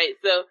 right?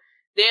 So,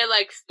 they're,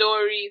 like,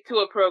 story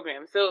to a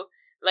program. So,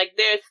 like,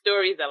 there's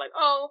stories that, like,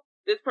 oh,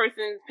 this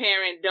person's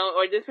parent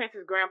or this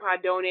person's grandpa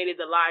donated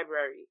the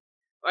library.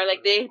 Or,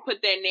 like, they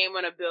put their name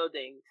on a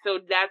building. So,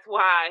 that's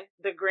why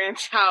the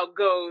grandchild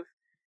goes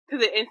to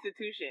the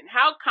institution.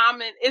 How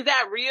common, is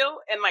that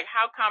real? And, like,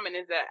 how common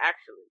is that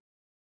actually?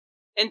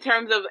 In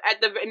terms of,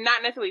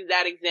 not necessarily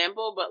that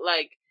example, but,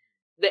 like,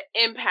 the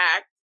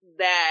impact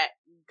that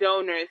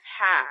donors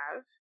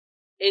have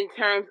in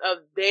terms of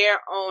their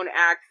own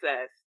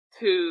access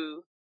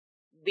to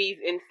these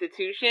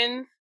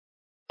institutions,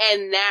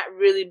 and that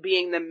really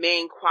being the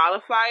main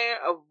qualifier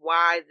of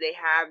why they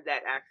have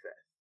that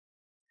access.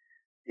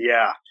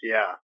 Yeah.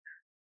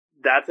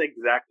 That's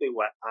exactly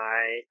what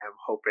I am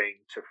hoping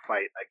to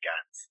fight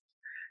against.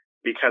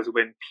 Because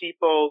when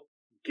people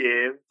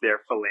give their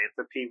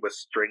philanthropy with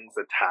strings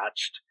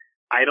attached,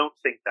 I don't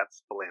think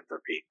that's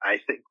philanthropy. I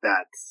think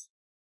that's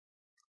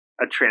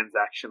a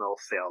transactional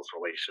sales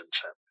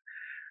relationship.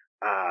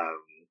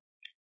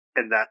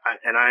 And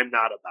I'm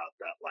not about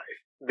that life.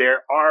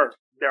 There are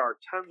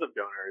tons of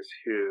donors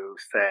who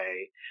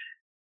say,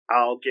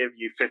 I'll give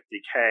you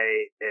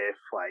 50K if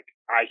like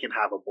I can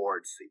have a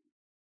board seat.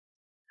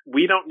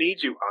 We don't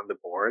need you on the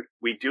board.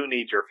 We do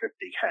need your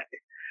 50K.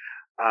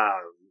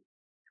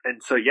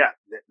 And so, yeah,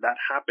 that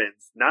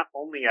happens not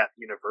only at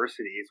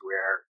universities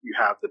where you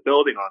have the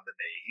building on the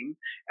name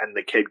and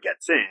the kid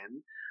gets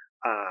in,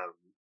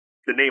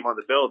 the name on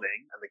the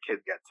building and the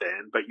kid gets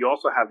in, but you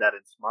also have that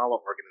in smaller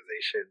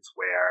organizations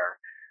where,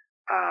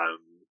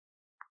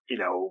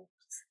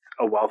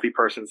 a wealthy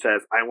person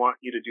says, I want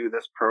you to do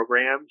this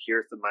program.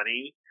 Here's the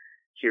money.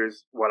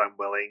 Here's what I'm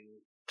willing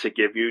to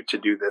give you to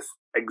do this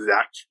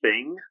exact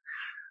thing.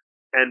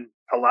 And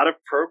a lot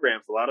of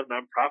programs, a lot of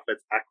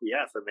nonprofits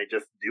acquiesce and they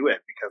just do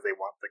it because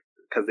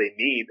because they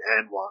need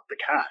and want the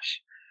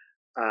cash.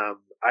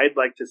 I'd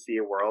like to see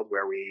a world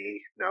where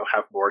we,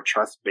 have more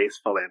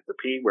trust-based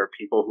philanthropy, where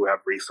people who have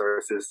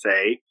resources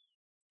say,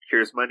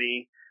 here's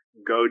money,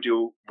 go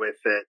do with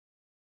it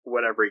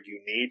whatever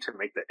you need to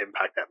make the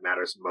impact that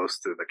matters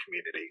most to the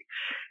community.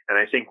 And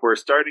I think we're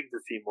starting to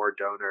see more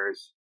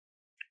donors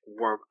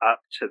warm up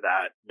to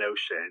that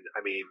notion.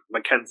 I mean,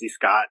 Mackenzie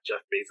Scott,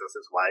 Jeff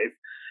Bezos' wife,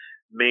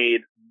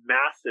 made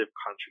massive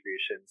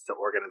contributions to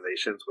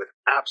organizations with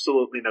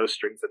absolutely no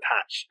strings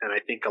attached. And I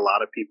think a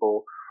lot of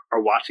people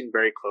are watching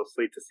very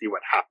closely to see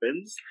what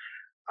happens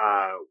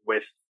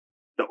with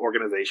the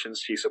organizations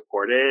she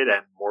supported,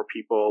 and more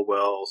people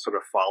will sort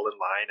of fall in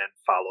line and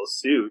follow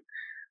suit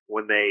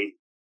when they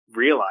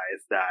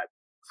realize that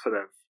sort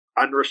of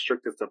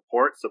unrestricted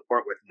support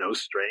with no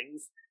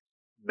strings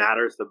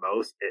matters the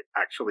most. It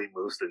actually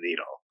moves the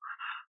needle.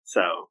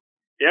 So,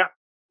 yeah,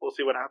 we'll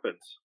see what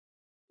happens.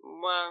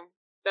 Well,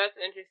 that's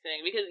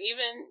interesting, because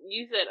even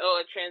you said,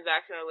 a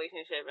transactional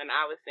relationship, and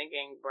I was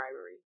thinking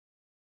bribery.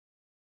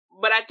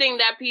 But I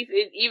think that piece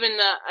is even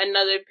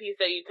another piece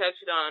that you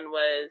touched on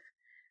was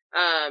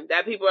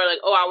that people are like,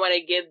 I want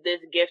to give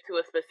this gift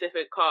to a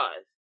specific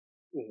cause.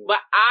 Mm-hmm.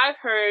 But I've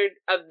heard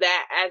of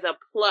that as a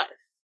plus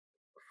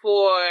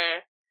for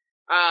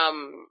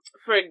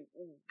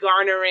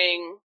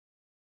garnering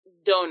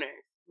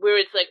donors, where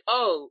it's like,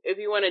 if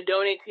you want to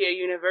donate to your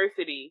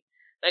university,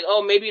 like,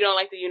 maybe you don't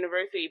like the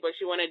university, but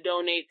you want to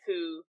donate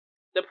to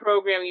the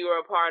program you were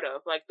a part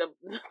of, like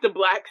the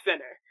Black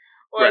Center,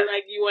 or right.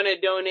 Like you want to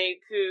donate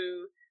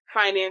to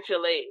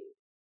financial aid.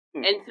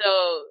 Mm-hmm. And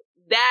so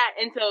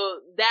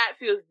that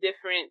feels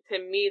different to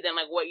me than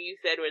like what you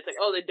said, where it's like,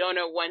 the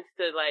donor wants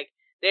to, like,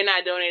 they're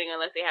not donating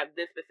unless they have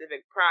this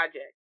specific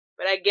project.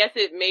 But I guess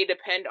it may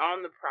depend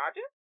on the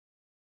project.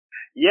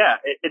 Yeah,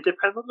 it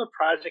depends on the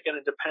project, and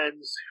it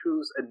depends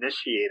who's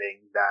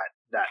initiating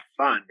that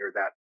fund or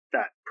that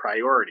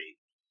priority.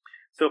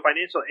 So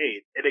financial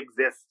aid, it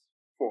exists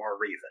for a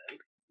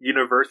reason.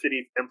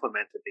 Universities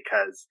implement it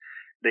because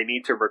they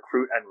need to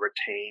recruit and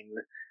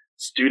retain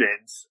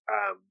students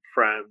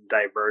from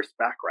diverse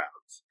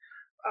backgrounds.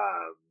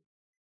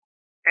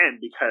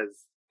 And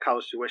because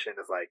college tuition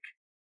is like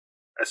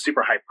a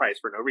super high price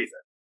for no reason.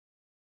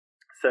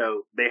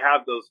 So they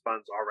have those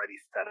funds already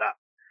set up.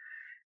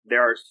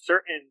 There are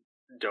certain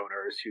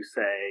donors who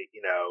say,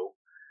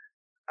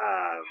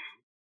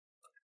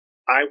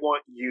 I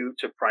want you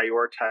to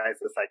prioritize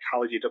the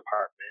psychology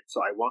department,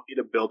 so I want you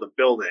to build a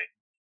building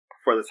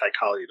for the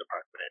psychology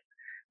department.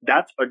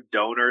 That's a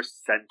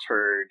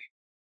donor-centered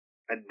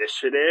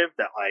initiative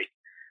that, like,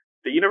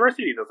 the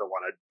university doesn't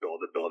want to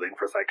build a building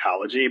for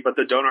psychology, but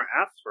the donor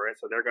asks for it,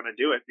 so they're going to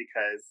do it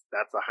because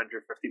that's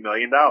 $150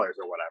 million or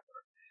whatever.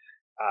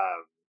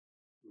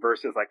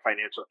 Versus like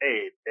financial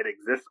aid, it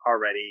exists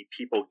already.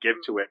 People give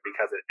to it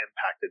because it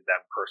impacted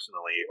them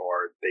personally,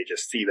 or they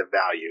just see the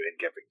value in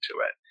giving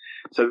to it.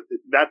 So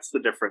that's the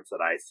difference that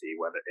I see,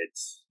 whether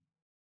it's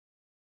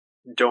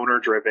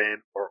donor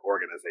driven or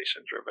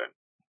organization driven.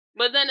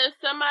 But then if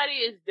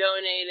somebody is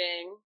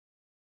donating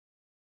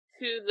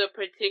to the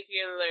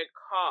particular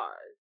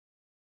cause,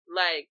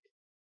 like,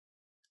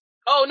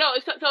 so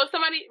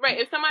somebody,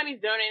 right, if somebody's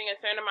donating a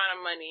certain amount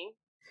of money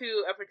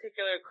to a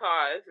particular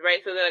cause, right,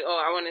 so they're like,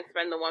 I want to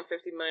spend the $150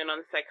 million on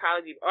the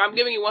psychology, or I'm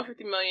giving you $150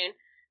 million,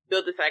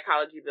 build the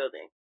psychology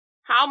building.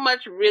 How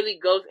much really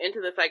goes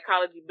into the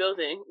psychology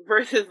building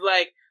versus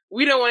like,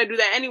 we don't want to do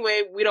that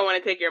anyway, we don't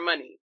want to take your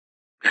money?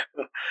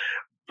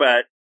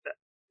 But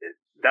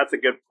that's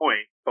a good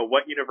point. But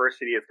what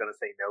university is going to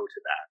say no to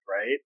that,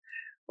 right?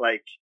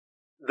 Like,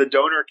 the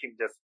donor can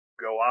just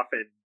go off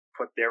and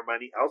put their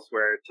money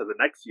elsewhere to the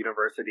next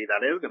university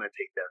that is going to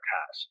take their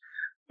cash.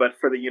 But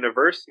for the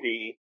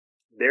university,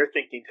 they're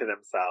thinking to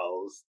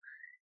themselves,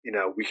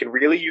 we can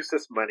really use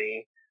this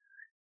money.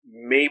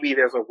 Maybe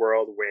there's a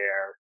world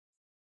where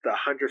the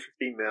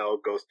 $150 million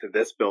goes to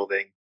this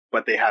building,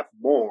 but they have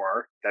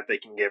more that they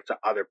can give to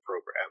other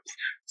programs.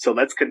 So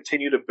let's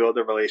continue to build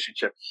a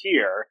relationship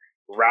here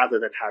rather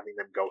than having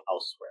them go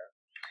elsewhere.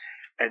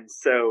 And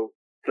so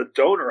the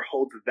donor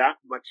holds that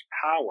much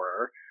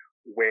power,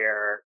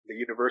 where the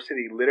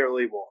university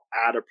literally will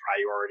add a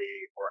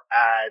priority or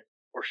add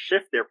or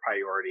shift their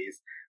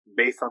priorities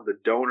based on the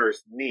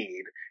donor's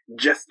need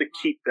just to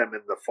keep them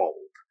in the fold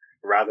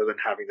rather than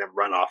having them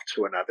run off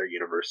to another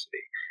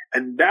university.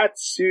 And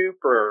that's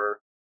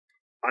super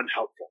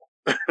unhelpful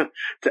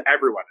to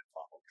everyone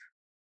involved.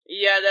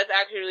 Yeah, that's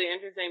actually really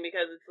interesting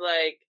because it's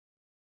like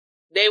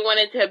they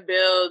wanted to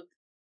build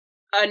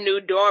a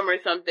new dorm or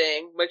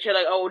something, but you're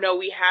like, oh no,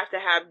 we have to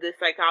have this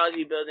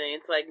psychology building.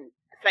 It's like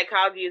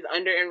psychology is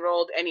under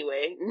enrolled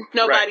anyway.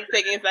 Nobody's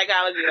taking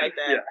psychology like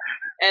that. Yeah.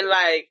 And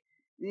like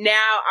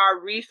now our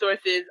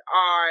resources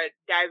are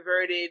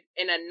diverted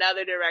in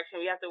another direction.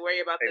 We have to worry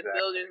about the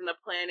builders and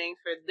the plannings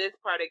for this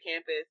part of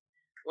campus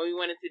when we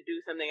wanted to do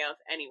something else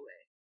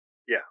anyway.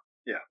 Yeah.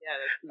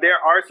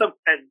 There are some,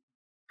 and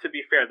to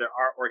be fair, there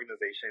are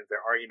organizations,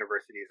 there are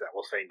universities that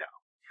will say no.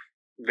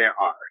 There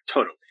are,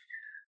 totally.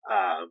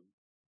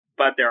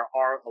 But there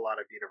are a lot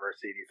of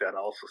universities that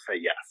also say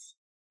yes,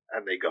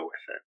 and they go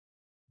with it.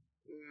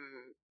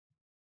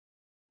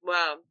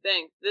 Wow,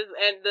 thanks. This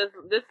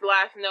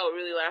last note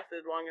really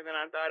lasted longer than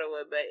I thought it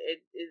would, but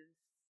it is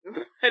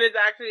it is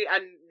actually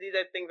these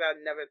are things I've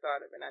never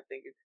thought of, and I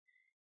think it's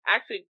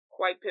actually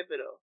quite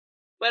pivotal.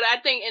 But I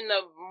think in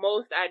the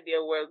most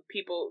ideal world,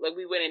 people like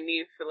we wouldn't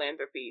need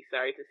philanthropy.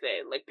 Sorry to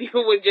say, like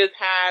people would just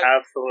have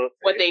absolutely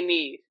what they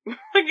need,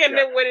 and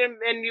they wouldn't,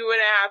 and you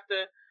wouldn't have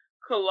to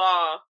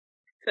claw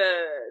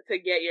to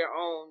get your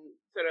own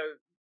sort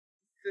of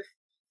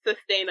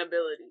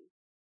sustainability.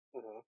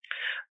 Mm-hmm.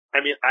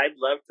 I mean, I'd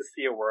love to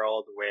see a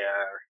world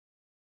where,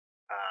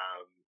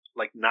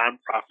 like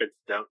nonprofits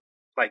don't,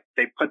 like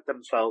they put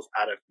themselves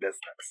out of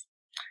business.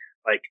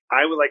 Like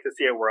I would like to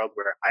see a world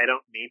where I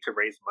don't need to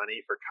raise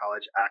money for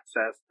college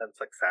access and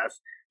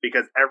success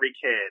because every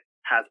kid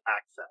has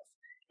access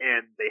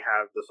and they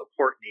have the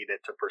support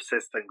needed to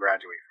persist and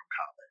graduate from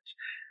college.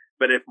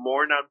 But if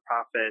more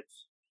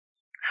nonprofits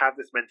have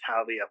this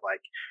mentality of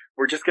like,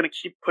 we're just going to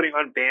keep putting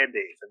on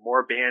Band-Aids and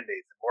more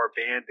Band-Aids and more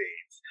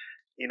Band-Aids,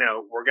 you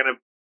know, we're going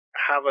to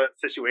have a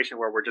situation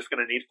where we're just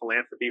going to need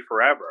philanthropy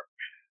forever,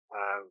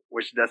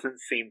 which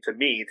doesn't seem to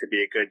me to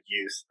be a good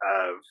use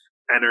of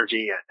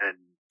energy and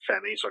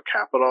financial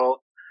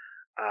capital.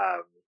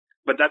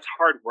 But that's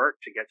hard work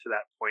to get to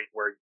that point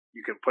where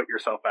you can put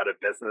yourself out of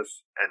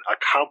business and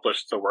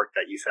accomplish the work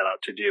that you set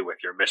out to do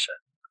with your mission.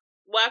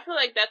 Well, I feel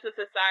like that's a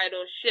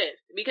societal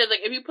shift because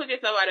like if you put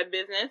yourself out of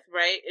business,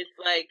 right, it's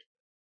like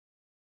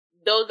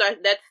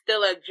that's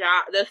still a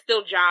job. There's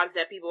still jobs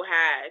that people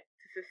had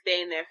to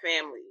sustain their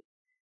family.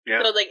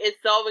 Yeah. So like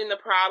it's solving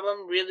the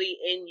problem really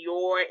in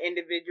your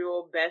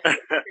individual best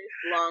interest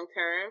long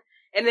term.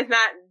 And it's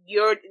not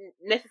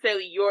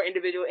necessarily your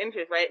individual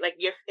interest, right? Like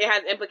it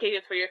has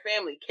implications for your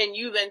family. Can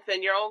you then send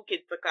your own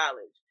kids to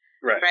college?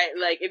 Right?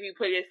 Like if you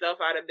put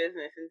yourself out of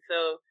business. And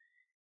so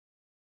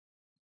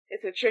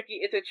it's a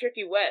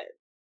tricky web.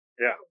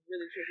 Yeah. It's a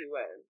really tricky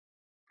web.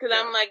 Cause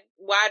I'm like,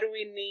 why do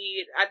we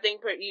need, I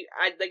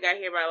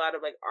hear about a lot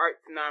of like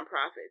arts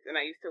nonprofits and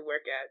I used to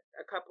work at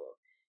a couple.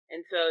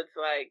 And so it's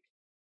like,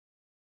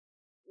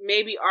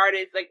 maybe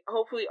artists, like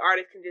hopefully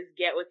artists can just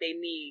get what they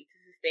need to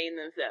sustain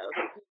themselves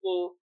and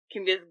people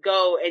can just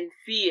go and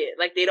see it.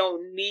 Like they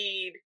don't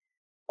need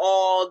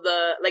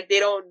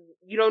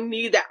you don't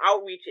need the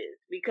outreaches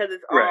because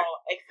it's all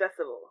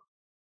accessible.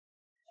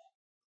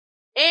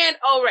 And,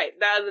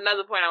 that was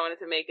another point I wanted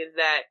to make is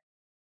that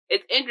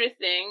it's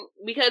interesting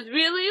because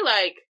really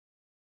like,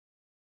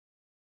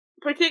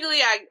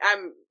 particularly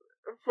I'm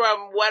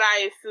from what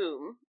I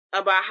assume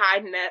about high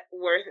net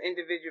worth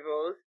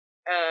individuals,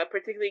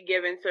 particularly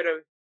given sort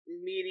of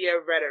media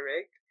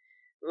rhetoric,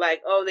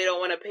 like, oh, they don't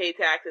want to pay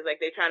taxes, like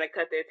they're trying to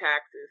cut their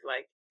taxes,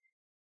 like,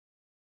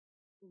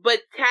 but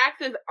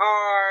taxes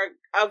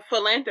are a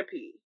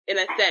philanthropy in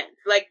a sense,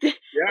 like,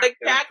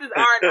 taxes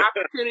are an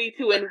opportunity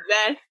to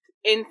invest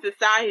in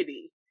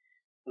society,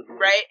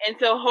 right? And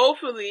so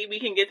hopefully we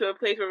can get to a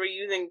place where we're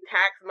using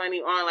tax money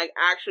on like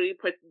actually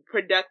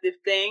productive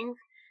things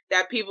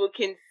that people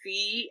can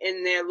see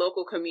in their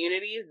local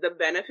communities the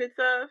benefits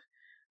of,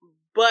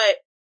 but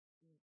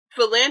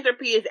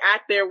philanthropy is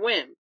at their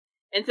whim.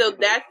 And so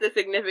that's the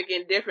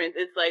significant difference.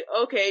 It's like,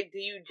 okay, do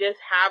you just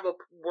have a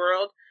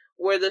world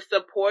where the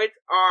supports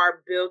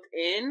are built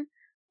in,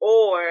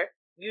 or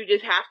you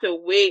just have to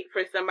wait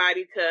for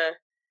somebody to,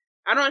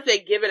 I don't want to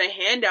say give it a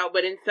handout,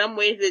 but in some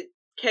ways it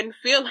can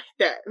feel like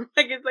that.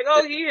 Like it's like,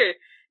 oh, here,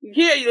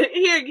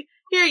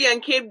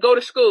 young kid, go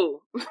to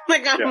school.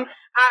 Like I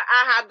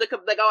have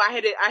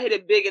I hit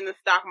it big in the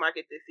stock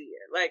market this year.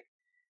 Like,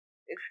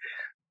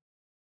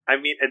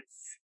 I mean,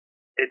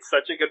 it's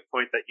such a good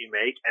point that you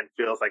make and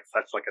feels like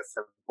such like a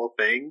simple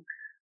thing,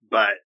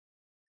 but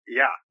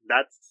yeah,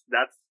 that's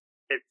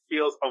it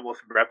feels almost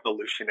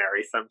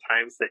revolutionary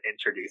sometimes to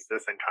introduce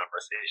this in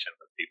conversation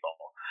with people.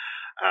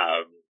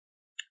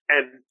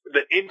 And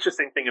the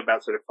interesting thing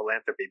about sort of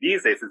philanthropy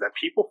these days is that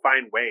people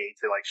find ways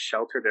to like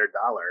shelter their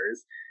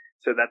dollars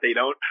so that they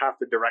don't have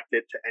to direct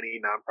it to any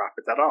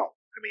nonprofits at all.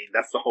 I mean,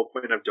 that's the whole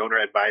point of donor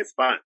advised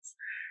funds.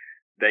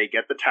 They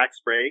get the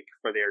tax break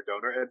for their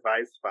donor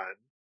advised fund.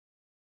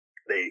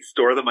 They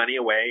store the money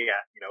away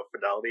at,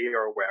 Fidelity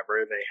or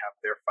wherever they have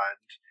their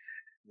fund.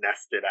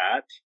 nested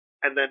at,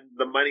 and then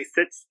the money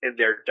sits in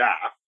their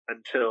DAF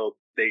until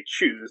they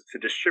choose to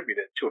distribute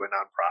it to a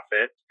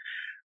nonprofit.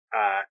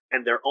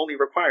 And they're only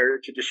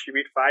required to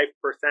distribute 5%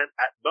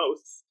 at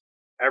most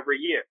every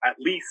year, at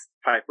least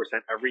 5%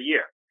 every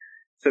year.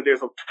 So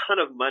there's a ton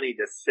of money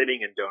just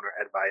sitting in donor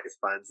advised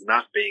funds,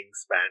 not being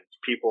spent.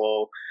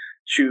 People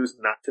choose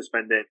not to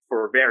spend it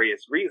for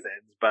various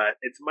reasons, but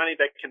it's money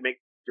that can make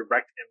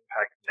direct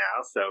impact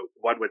now. So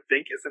one would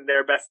think is in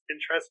their best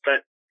interest,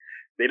 but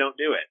they don't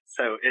do it.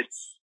 So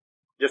it's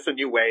just a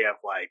new way of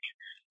like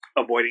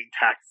avoiding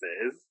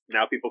taxes.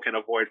 Now people can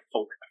avoid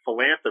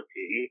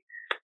philanthropy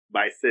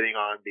by sitting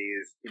on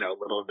these,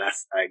 little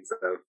nest eggs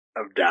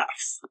of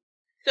DAFs.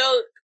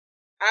 So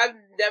I've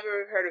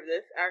never heard of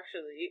this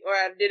actually, or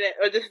I didn't,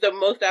 or this is the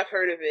most I've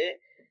heard of it.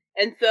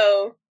 And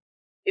so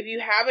if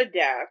you have a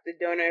DAF, the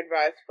donor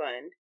advised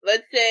fund,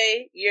 let's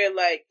say you're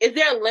like, is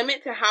there a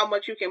limit to how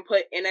much you can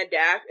put in a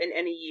DAF in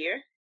any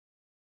year?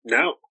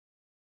 No.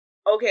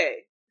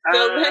 Okay.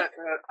 So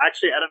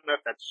actually, I don't know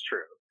if that's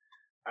true.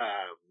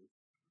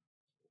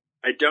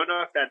 I don't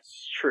know if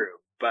that's true,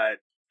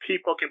 but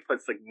people can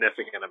put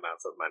significant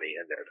amounts of money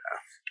in their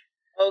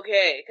DAF.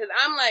 Okay, because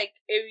I'm like,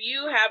 if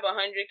you have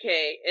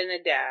 $100K in the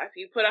DAF,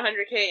 you put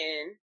 $100K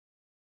in,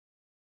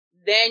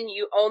 then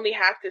you only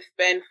have to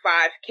spend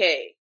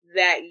 $5K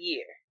that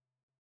year.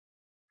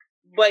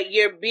 But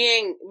you're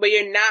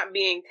not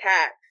being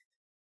taxed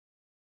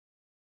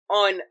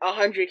on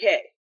 $100K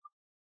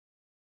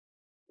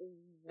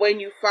when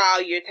you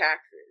file your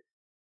taxes.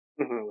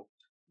 Mm-hmm.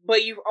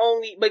 But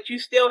you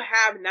still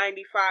have 95%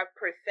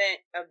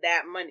 of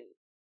that money.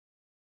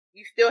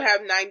 You still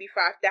have $95,000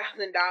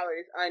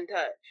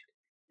 untouched.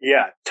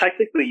 Yeah,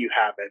 technically you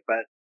have it,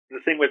 but the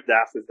thing with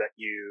DAF is that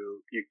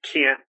you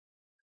can't.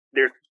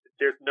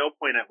 There's no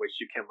point at which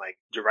you can like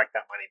direct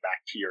that money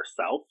back to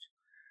yourself.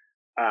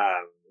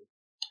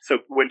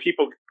 So when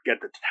people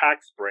get the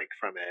tax break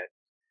from it,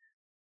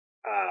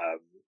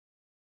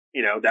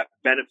 that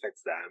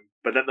benefits them.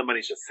 But then the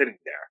money's just sitting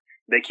there.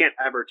 They can't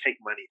ever take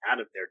money out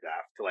of their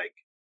DAF to like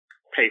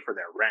pay for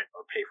their rent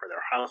or pay for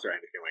their house or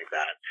anything like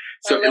that.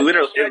 So it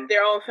literally start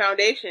their own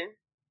foundation.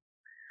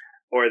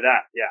 Or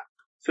that, yeah.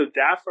 So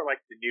DAFs are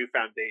like the new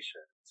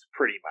foundations,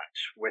 pretty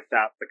much,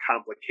 without the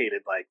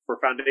complicated, like, for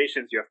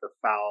foundations, you have to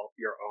file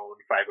your own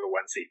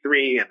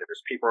 501c3 and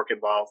there's paperwork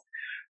involved.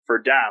 For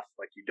DAFs,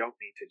 like, you don't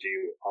need to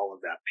do all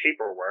of that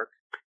paperwork,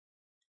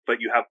 but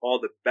you have all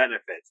the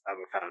benefits of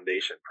a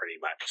foundation, pretty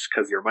much,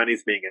 because your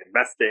money's being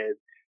invested,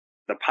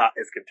 the pot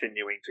is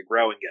continuing to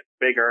grow and get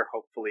bigger,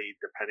 hopefully,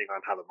 depending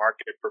on how the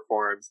market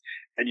performs,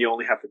 and you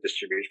only have to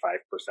distribute 5%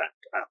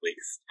 at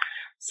least.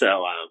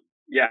 So,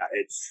 yeah,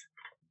 it's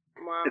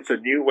a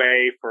new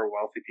way for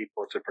wealthy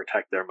people to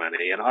protect their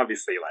money. And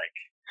obviously, like,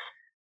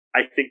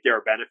 I think there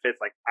are benefits.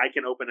 Like, I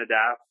can open a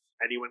DAF.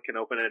 Anyone can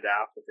open a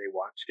DAF if they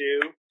want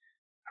to.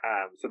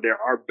 So there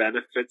are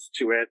benefits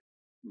to it,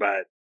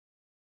 but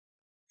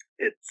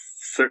it's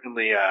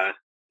certainly a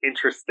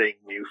interesting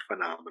new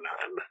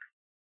phenomenon.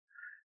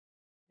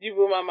 You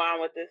blew my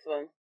mind with this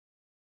one.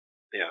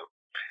 Yeah.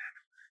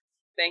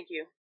 Thank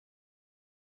you.